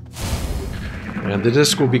 Hunker here. And the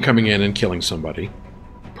disc will be coming in and killing somebody.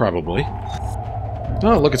 Probably.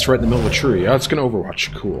 Oh, look, it's right in the middle of a tree. Oh, it's going to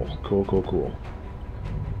Overwatch. Cool. Cool, cool, cool.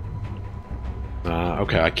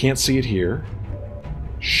 Okay, I can't see it here.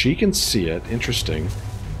 She can see it. Interesting.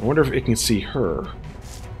 I wonder if it can see her.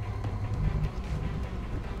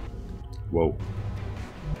 Whoa.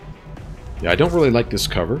 Yeah, I don't really like this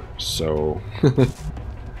cover, so...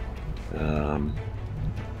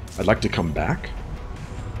 I'd like to come back.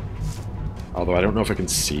 Although I don't know if it can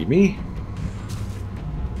see me.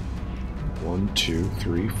 1, 2,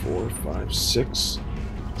 3, 4, 5, 6,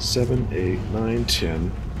 7, 8, 9,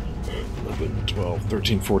 10, 11, 12,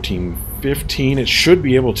 13, 14, 15. It should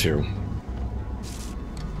be able to.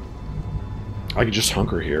 I could just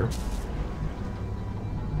hunker here.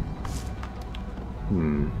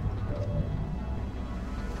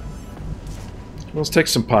 Let's take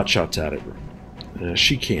some pot shots at it.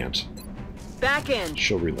 She can't. Back in.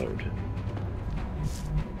 She'll reload.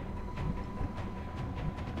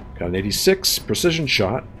 Got an 86 precision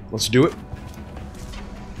shot. Let's do it.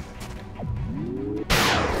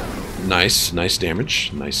 Nice, nice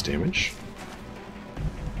damage. Nice damage.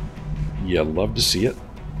 Yeah, love to see it.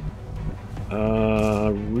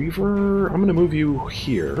 Reaver, I'm gonna move you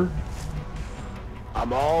here.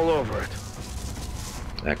 I'm all over it.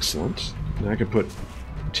 Excellent. Now I can put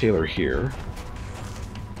Taylor here.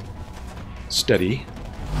 Steady.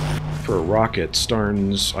 For a rocket,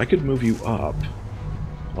 Starnes, I could move you up.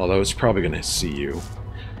 Although it's probably gonna see you.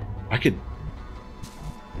 I could...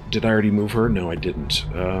 Did I already move her? No, I didn't.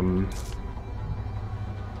 Run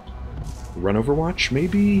Overwatch,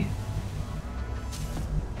 maybe?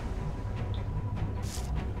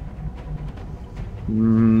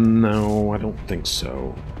 No, I don't think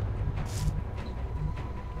so.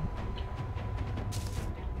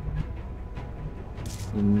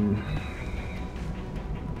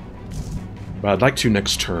 But I'd like to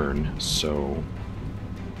next turn, so...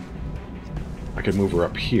 I could move her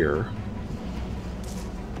up here.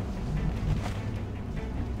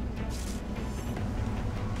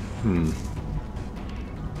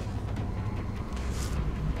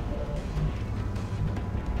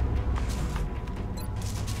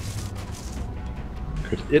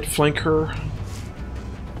 Could it flank her?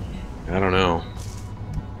 I don't know.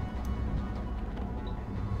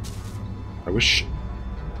 I wish...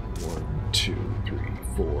 1, 2, 3,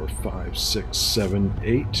 4, 5, 6, 7,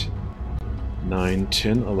 8, 9,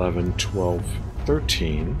 10, 11, 12,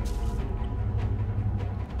 13.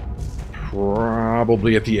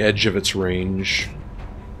 Probably at the edge of its range.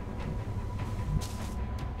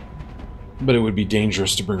 But it would be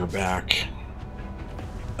dangerous to bring her back.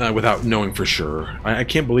 Without knowing for sure. I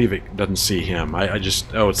can't believe it doesn't see him. I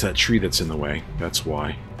just... Oh, it's that tree that's in the way. That's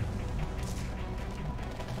why.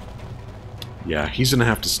 Yeah, he's gonna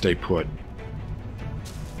have to stay put.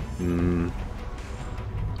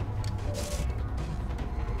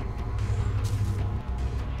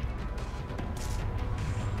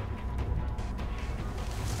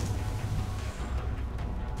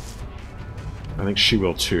 I think she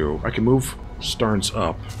will too. I can move Starnes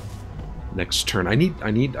up next turn. I need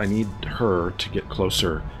her to get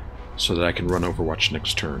closer so that I can run Overwatch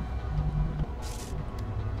next turn.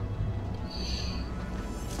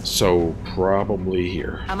 So probably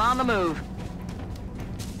here. I'm on the move.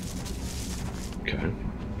 Okay.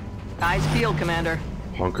 Eyes peeled, Commander.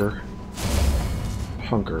 Hunker.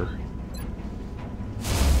 Hunker.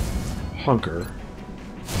 Hunker.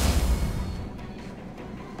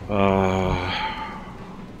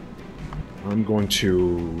 I'm going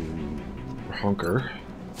to hunker.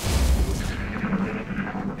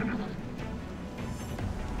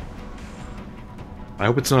 I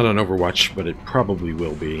hope it's not on Overwatch, but it probably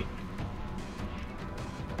will be.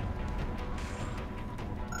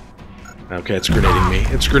 Okay, it's grenading me.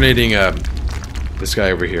 It's grenading this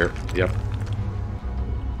guy over here. Yep.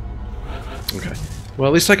 Okay. Well,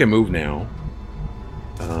 at least I can move now.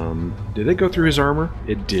 Did it go through his armor?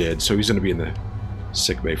 It did, so he's going to be in the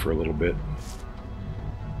sick bay for a little bit.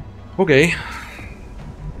 Okay.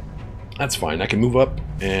 That's fine. I can move up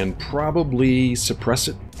and probably suppress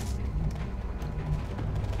it.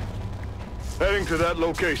 Heading to that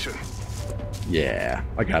location. Yeah,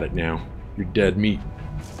 I got it now. You're dead meat.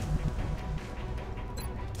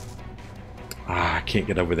 Ah, I can't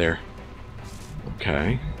get over there.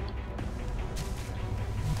 Okay.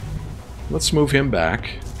 Let's move him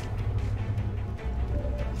back.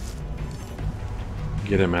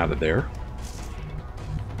 Get him out of there.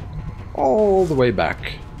 All the way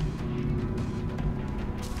back.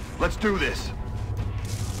 Let's do this.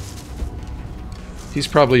 He's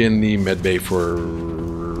probably in the medbay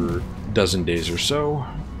for a dozen days or so.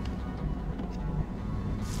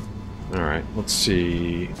 Alright, let's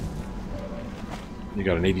see. You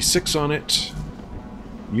got an 86 on it.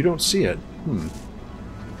 You don't see it.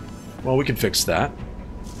 Well, we can fix that.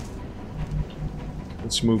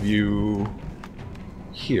 Let's move you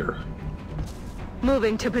here.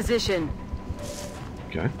 Moving to position.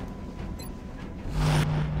 Okay.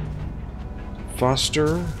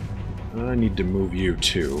 Foster. I need to move you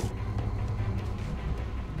too.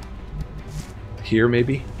 Here,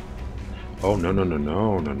 maybe? Oh, no, no, no,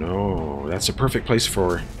 no, no, no. That's a perfect place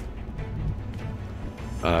for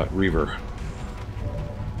Reaver.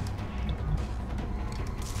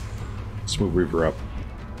 Let's move Reaver up.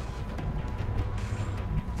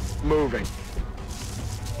 Moving.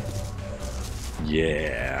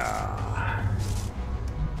 Yeah.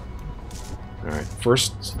 Alright,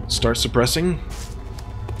 first start suppressing.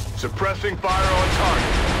 Suppressing fire on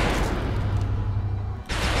target.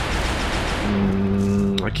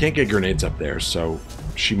 I can't get grenades up there, so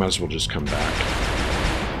she might as well just come back.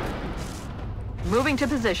 Moving to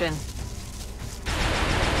position.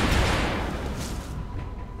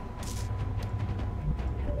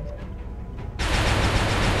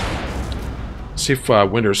 See if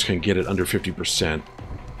Winters can get it under 50%.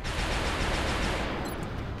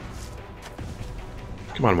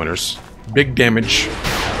 Come on, Winters. Big damage.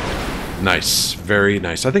 Nice. Very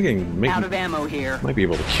nice. I think I can make, Out of ammo here. might be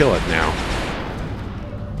able to kill it now.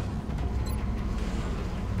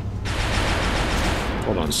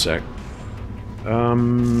 Hold on a sec.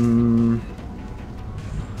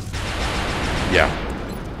 Yeah.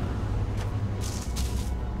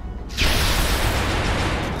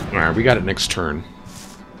 Alright, we got it next turn.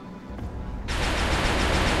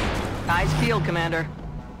 Eyes field, Commander.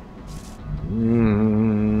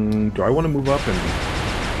 Do I want to move up and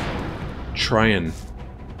try and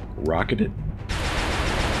rocket it?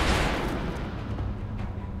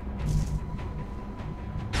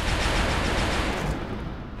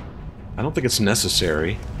 I don't think it's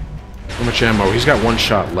necessary. How much ammo? He's got one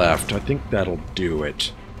shot left. I think that'll do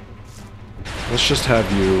it. Let's just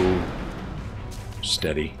have you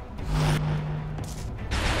steady.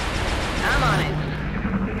 I'm on it.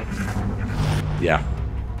 Yeah.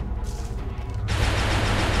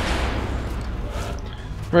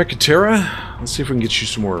 Alright, Katera. Let's see if we can get you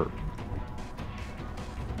some more...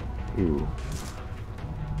 Ooh.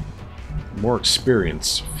 More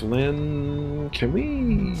experience. Flynn... Can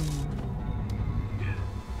we...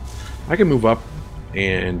 I can move up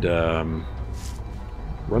and run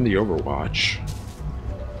the Overwatch.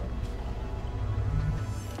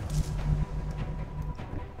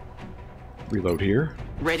 Reload here.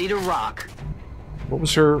 Ready to rock. What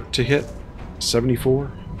was her to hit?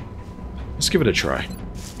 74? Let's give it a try.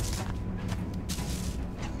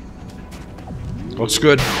 Looks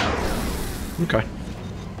good. Okay.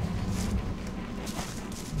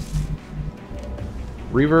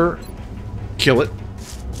 Reaver, kill it.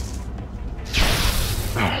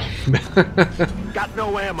 Oh. Got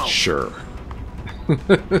no ammo. Sure.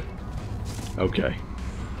 Okay.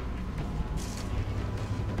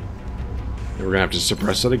 We're gonna have to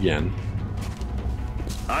suppress it again.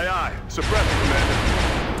 Aye, aye. Suppressing, Commander.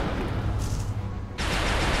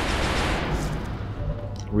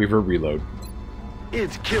 Reaver, reload.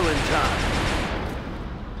 It's killing time.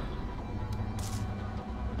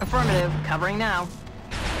 Affirmative. Covering now.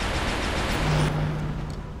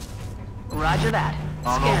 Roger that.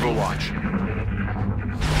 On Scanning. Overwatch.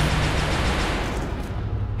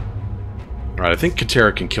 Alright, I think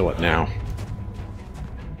Katera can kill it now.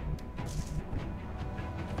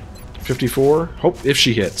 54? Hope if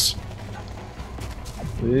she hits.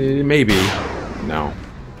 Maybe. No.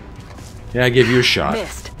 Yeah, I gave you a shot.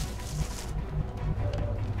 Missed.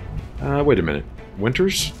 Wait a minute.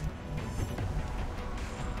 Winters?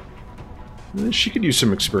 She could use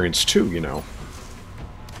some experience too, you know.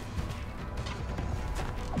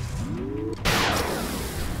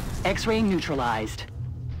 X-ray neutralized.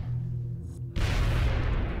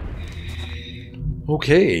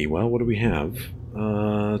 Okay, well, what do we have?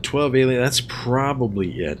 12 alien, that's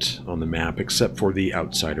probably it on the map, except for the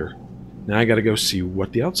outsider. Now I gotta go see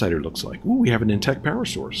what the outsider looks like. Ooh, we have an intact power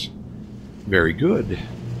source. Very good.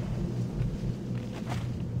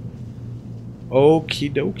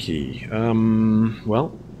 Okie dokie.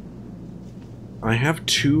 Well, I have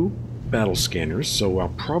 2 battle scanners, so I'll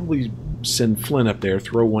probably send Flynn up there,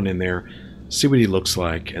 throw one in there, see what he looks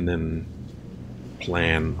like, and then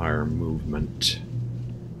plan our movement.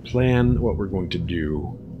 Plan what we're going to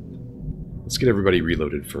do. Let's get everybody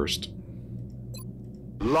reloaded first.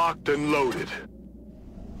 Locked and loaded.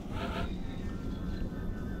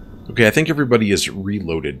 Okay, I think everybody is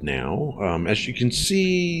reloaded now. As you can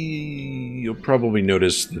see, you'll probably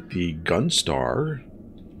notice that the Gunstar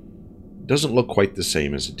doesn't look quite the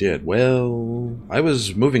same as it did. Well, I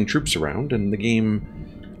was moving troops around, and the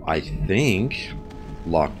game, I think,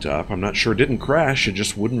 locked up. I'm not sure. It didn't crash. It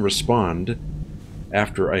just wouldn't respond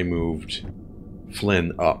after I moved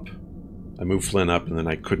Flynn up. I moved Flynn up, and then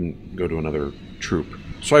I couldn't go to another troop.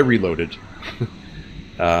 So I reloaded.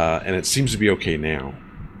 And it seems to be okay now.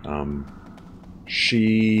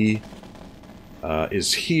 She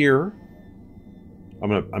is here.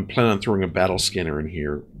 I'm planning on throwing a battle scanner in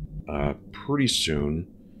here pretty soon,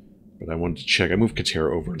 but I wanted to check. I moved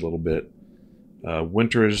Katera over a little bit.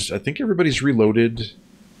 Winters, I think everybody's reloaded.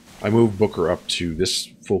 I moved Booker up to this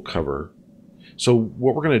full cover. So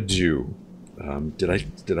what we're gonna do? Did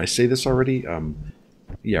I say this already?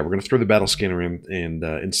 Yeah, we're going to throw the battle scanner in, and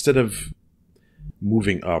instead of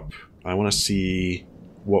moving up, I want to see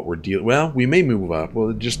what we're dealing... Well, we may move up. Well,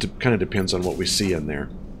 it just kind of depends on what we see in there.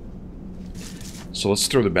 So let's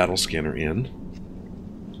throw the battle scanner in.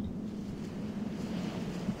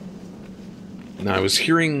 Now, I was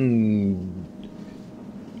seeing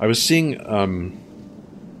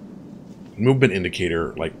movement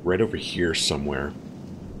indicator, like, right over here somewhere.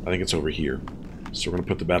 I think it's over here. So we're going to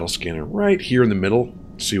put the battle scanner right here in the middle.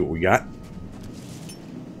 See what we got.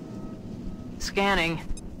 Scanning.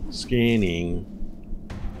 Scanning.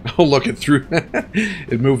 Oh, look, it threw...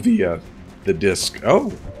 it moved the disc.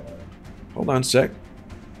 Oh! Hold on a sec.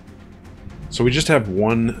 So we just have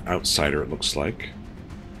one outsider, it looks like.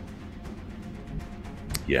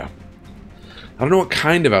 Yeah. I don't know what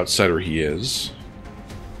kind of outsider he is.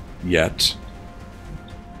 Yet.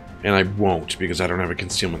 And I won't, because I don't have a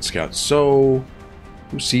concealment scout. So...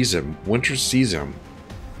 who sees him? Winter sees him.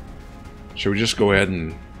 Should we just go ahead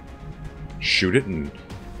and shoot it and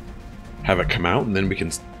have it come out, and then we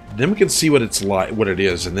can see what it's like, what it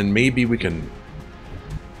is, and then maybe we can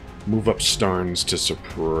move up Starnes to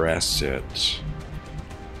suppress it.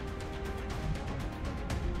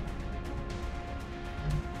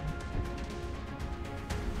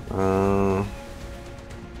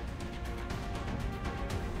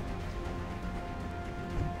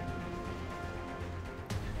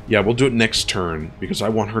 Yeah, we'll do it next turn, because I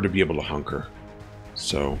want her to be able to hunker.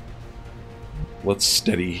 So, let's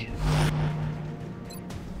steady.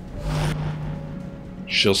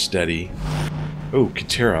 She'll steady. Oh,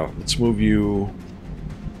 Katera, let's move you...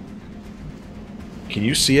 Can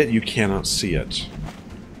you see it? You cannot see it.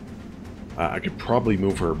 I could probably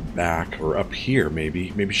move her back, or up here,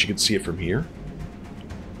 maybe. Maybe she could see it from here?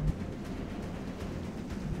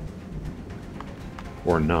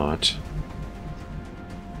 Or not.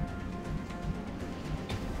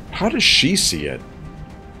 How does she see it?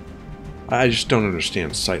 I just don't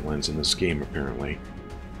understand sightlines in this game, apparently.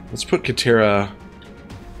 Let's put Katera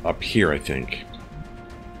up here, I think.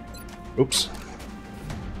 Oops.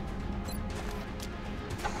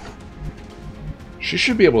 She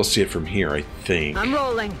should be able to see it from here, I think. I'm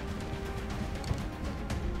rolling.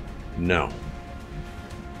 No.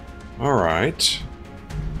 Alright.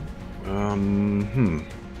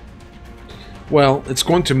 Well, it's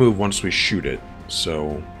going to move once we shoot it,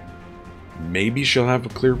 so... maybe she'll have a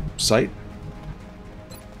clear sight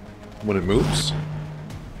when it moves.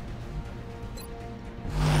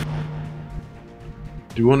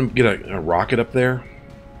 Do we want to get a rocket up there?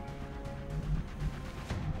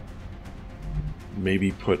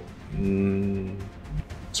 Maybe put...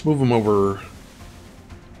 let's move him over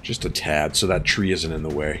just a tad so that tree isn't in the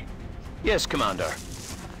way. Yes, Commander.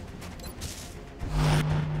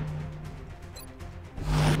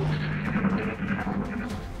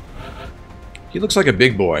 He looks like a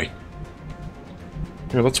big boy.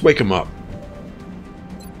 Here, let's wake him up.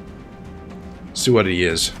 See what he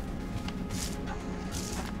is.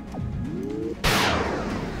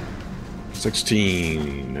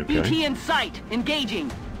 16. Okay. BT in sight. Engaging.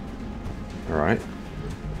 Alright.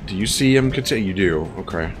 Do you see him? You do.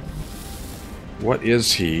 Okay. What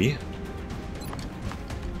is he?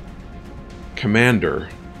 Commander.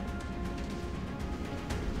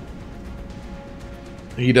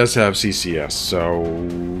 He does have CCS,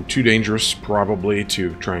 so too dangerous probably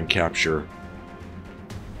to try and capture.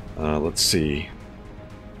 Let's see.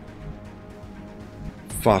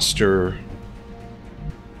 Foster.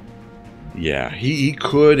 Yeah, he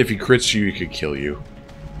could, if he crits you, he could kill you.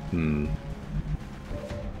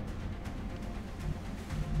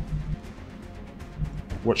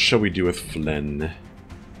 What shall we do with Flynn?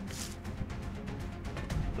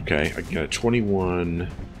 Okay, I got a 21.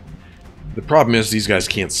 The problem is these guys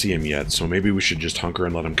can't see him yet, so maybe we should just hunker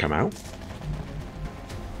and let him come out?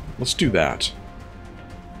 Let's do that.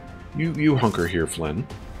 You hunker here, Flynn.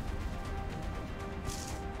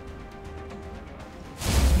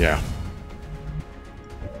 Yeah.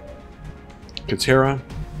 Katera.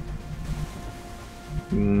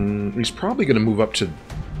 He's probably going to move up to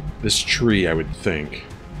this tree, I would think.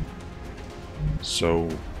 So,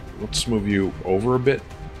 let's move you over a bit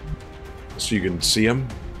so you can see him.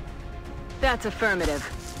 That's affirmative.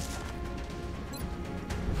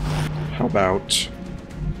 How about...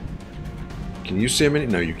 Can you see him?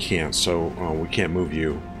 No, you can't, so we can't move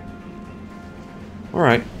you.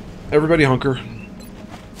 Alright. Everybody hunker.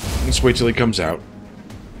 Let's wait till he comes out.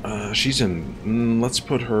 She's in... let's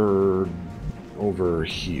put her over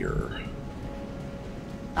here.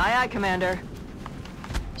 Aye, aye, Commander.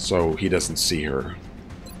 So he doesn't see her.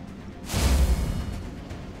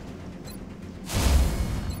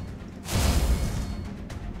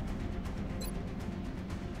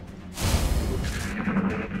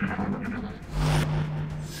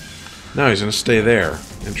 No, he's going to stay there.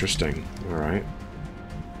 Interesting. Alright.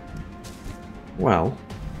 Well.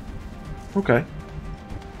 Okay.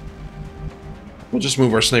 We'll just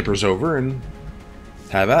move our snipers over and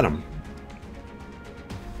have at him.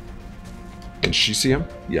 Can she see him?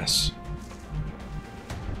 Yes.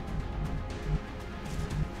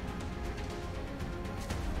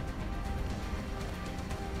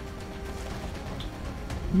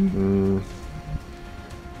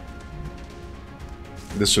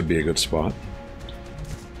 This would be a good spot.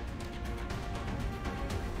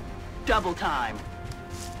 Double time.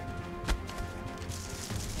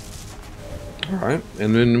 Alright,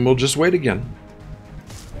 and then we'll just wait again.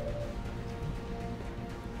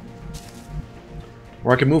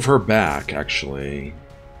 Or I can move her back, actually.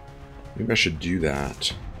 Maybe I should do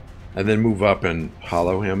that. And then move up and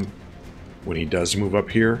hollow him when he does move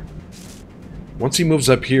up here. Once he moves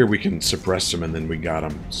up here, we can suppress him and then we got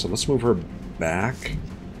him. So let's move her back.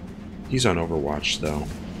 He's on Overwatch, though.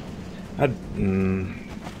 I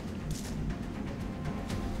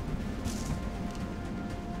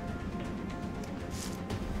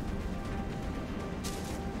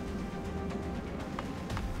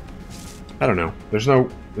don't know. There's no...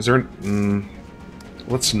 Is there...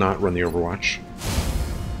 let's not run the Overwatch.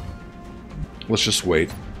 Let's just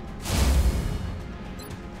wait.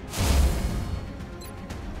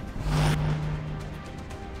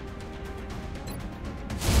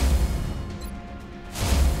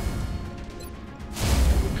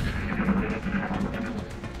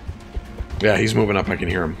 Yeah, he's moving up. I can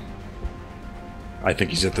hear him. I think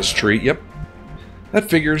he's at this tree. Yep. That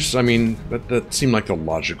figures. I mean, that seemed like the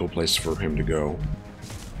logical place for him to go.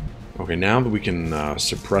 Okay, now that we can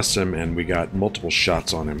suppress him and we got multiple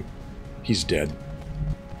shots on him, he's dead.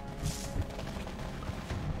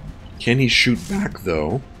 Can he shoot back,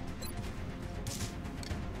 though?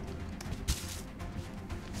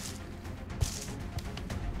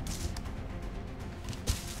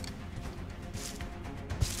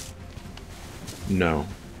 No.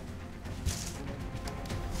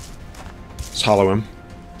 Let's hollow him.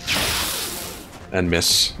 And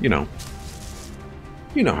miss. You know.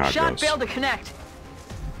 You know how it Shot goes. failed to connect.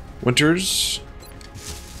 Winters,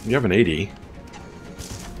 you have an 80.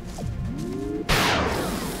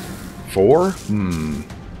 4?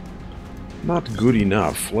 Not good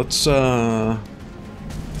enough. Let's, Ooh,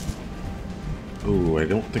 I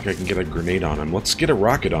don't think I can get a grenade on him. Let's get a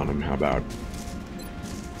rocket on him, how about?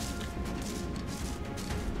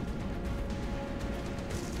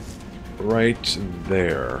 Right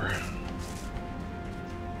there.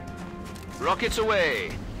 Rockets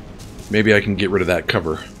away. Maybe I can get rid of that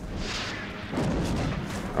cover.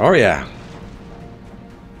 Oh, yeah.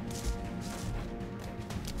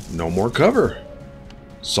 No more cover.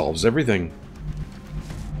 Solves everything.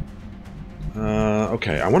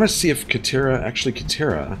 Okay, I want to see if Katera... Actually,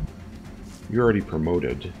 Katera, you're already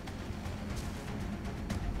promoted.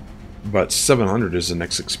 But 700 is the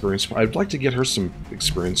next experience. I'd like to get her some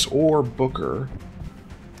experience, or Booker.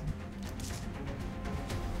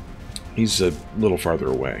 He's a little farther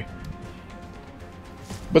away.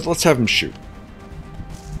 But let's have him shoot.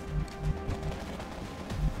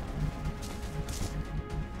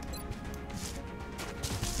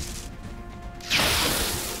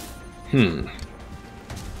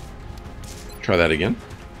 Try that again.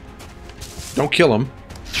 Don't kill him.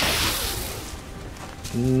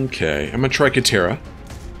 Okay, I'm gonna try Katera.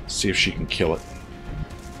 See if she can kill it.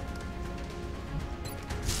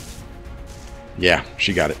 Yeah,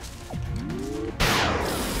 she got it.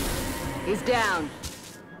 He's down.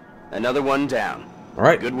 Another one down. All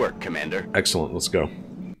right. Good work, Commander. Excellent. Let's go.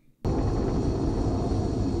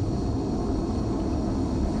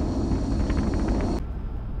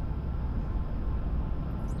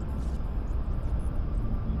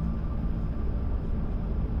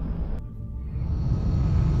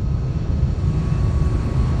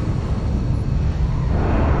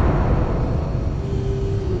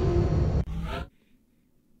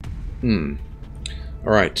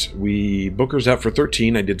 All right, Booker's out for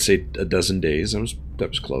 13. I did say a dozen days. That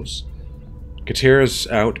was close. Katera's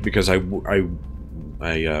out because I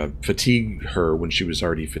fatigued her when she was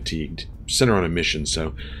already fatigued. Sent her on a mission,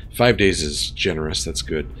 so 5 days is generous. That's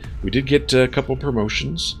good. We did get a couple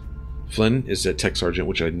promotions. Flynn is at Tech Sergeant,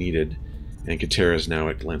 which I needed, and Katera is now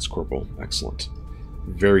at Lance Corporal. Excellent.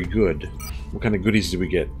 Very good. What kind of goodies did we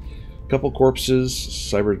get? A couple corpses,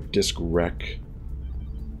 cyber disc wreck.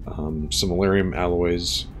 Some Malarium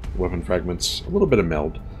alloys, weapon fragments, a little bit of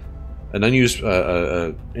meld, an unused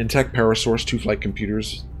intact power source, 2 flight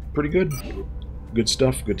computers. Pretty good. Good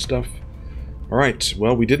stuff, good stuff. Alright,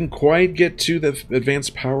 well, we didn't quite get to the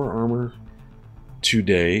advanced power armor.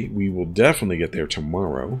 today. We will definitely get there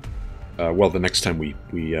tomorrow. Well, the next time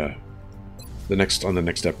on the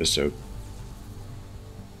next episode.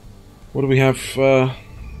 What do we have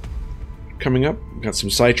coming up? We've got some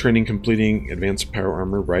side training completing advanced power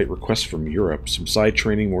armor, right? Requests from Europe. Some side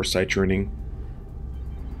training, more side training.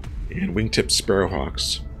 And wingtip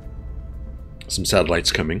Sparrowhawks. Some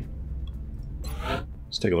satellites coming.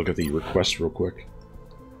 Let's take a look at the requests real quick.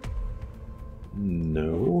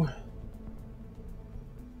 No.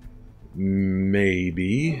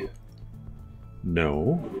 Maybe.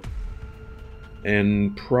 No.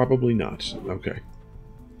 And probably not. Okay.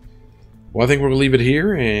 Well, I think we're going to leave it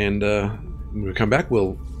here, and when we come back,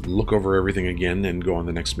 we'll look over everything again and go on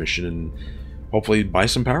the next mission and hopefully buy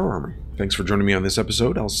some power armor. Thanks for joining me on this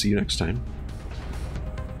episode. I'll see you next time.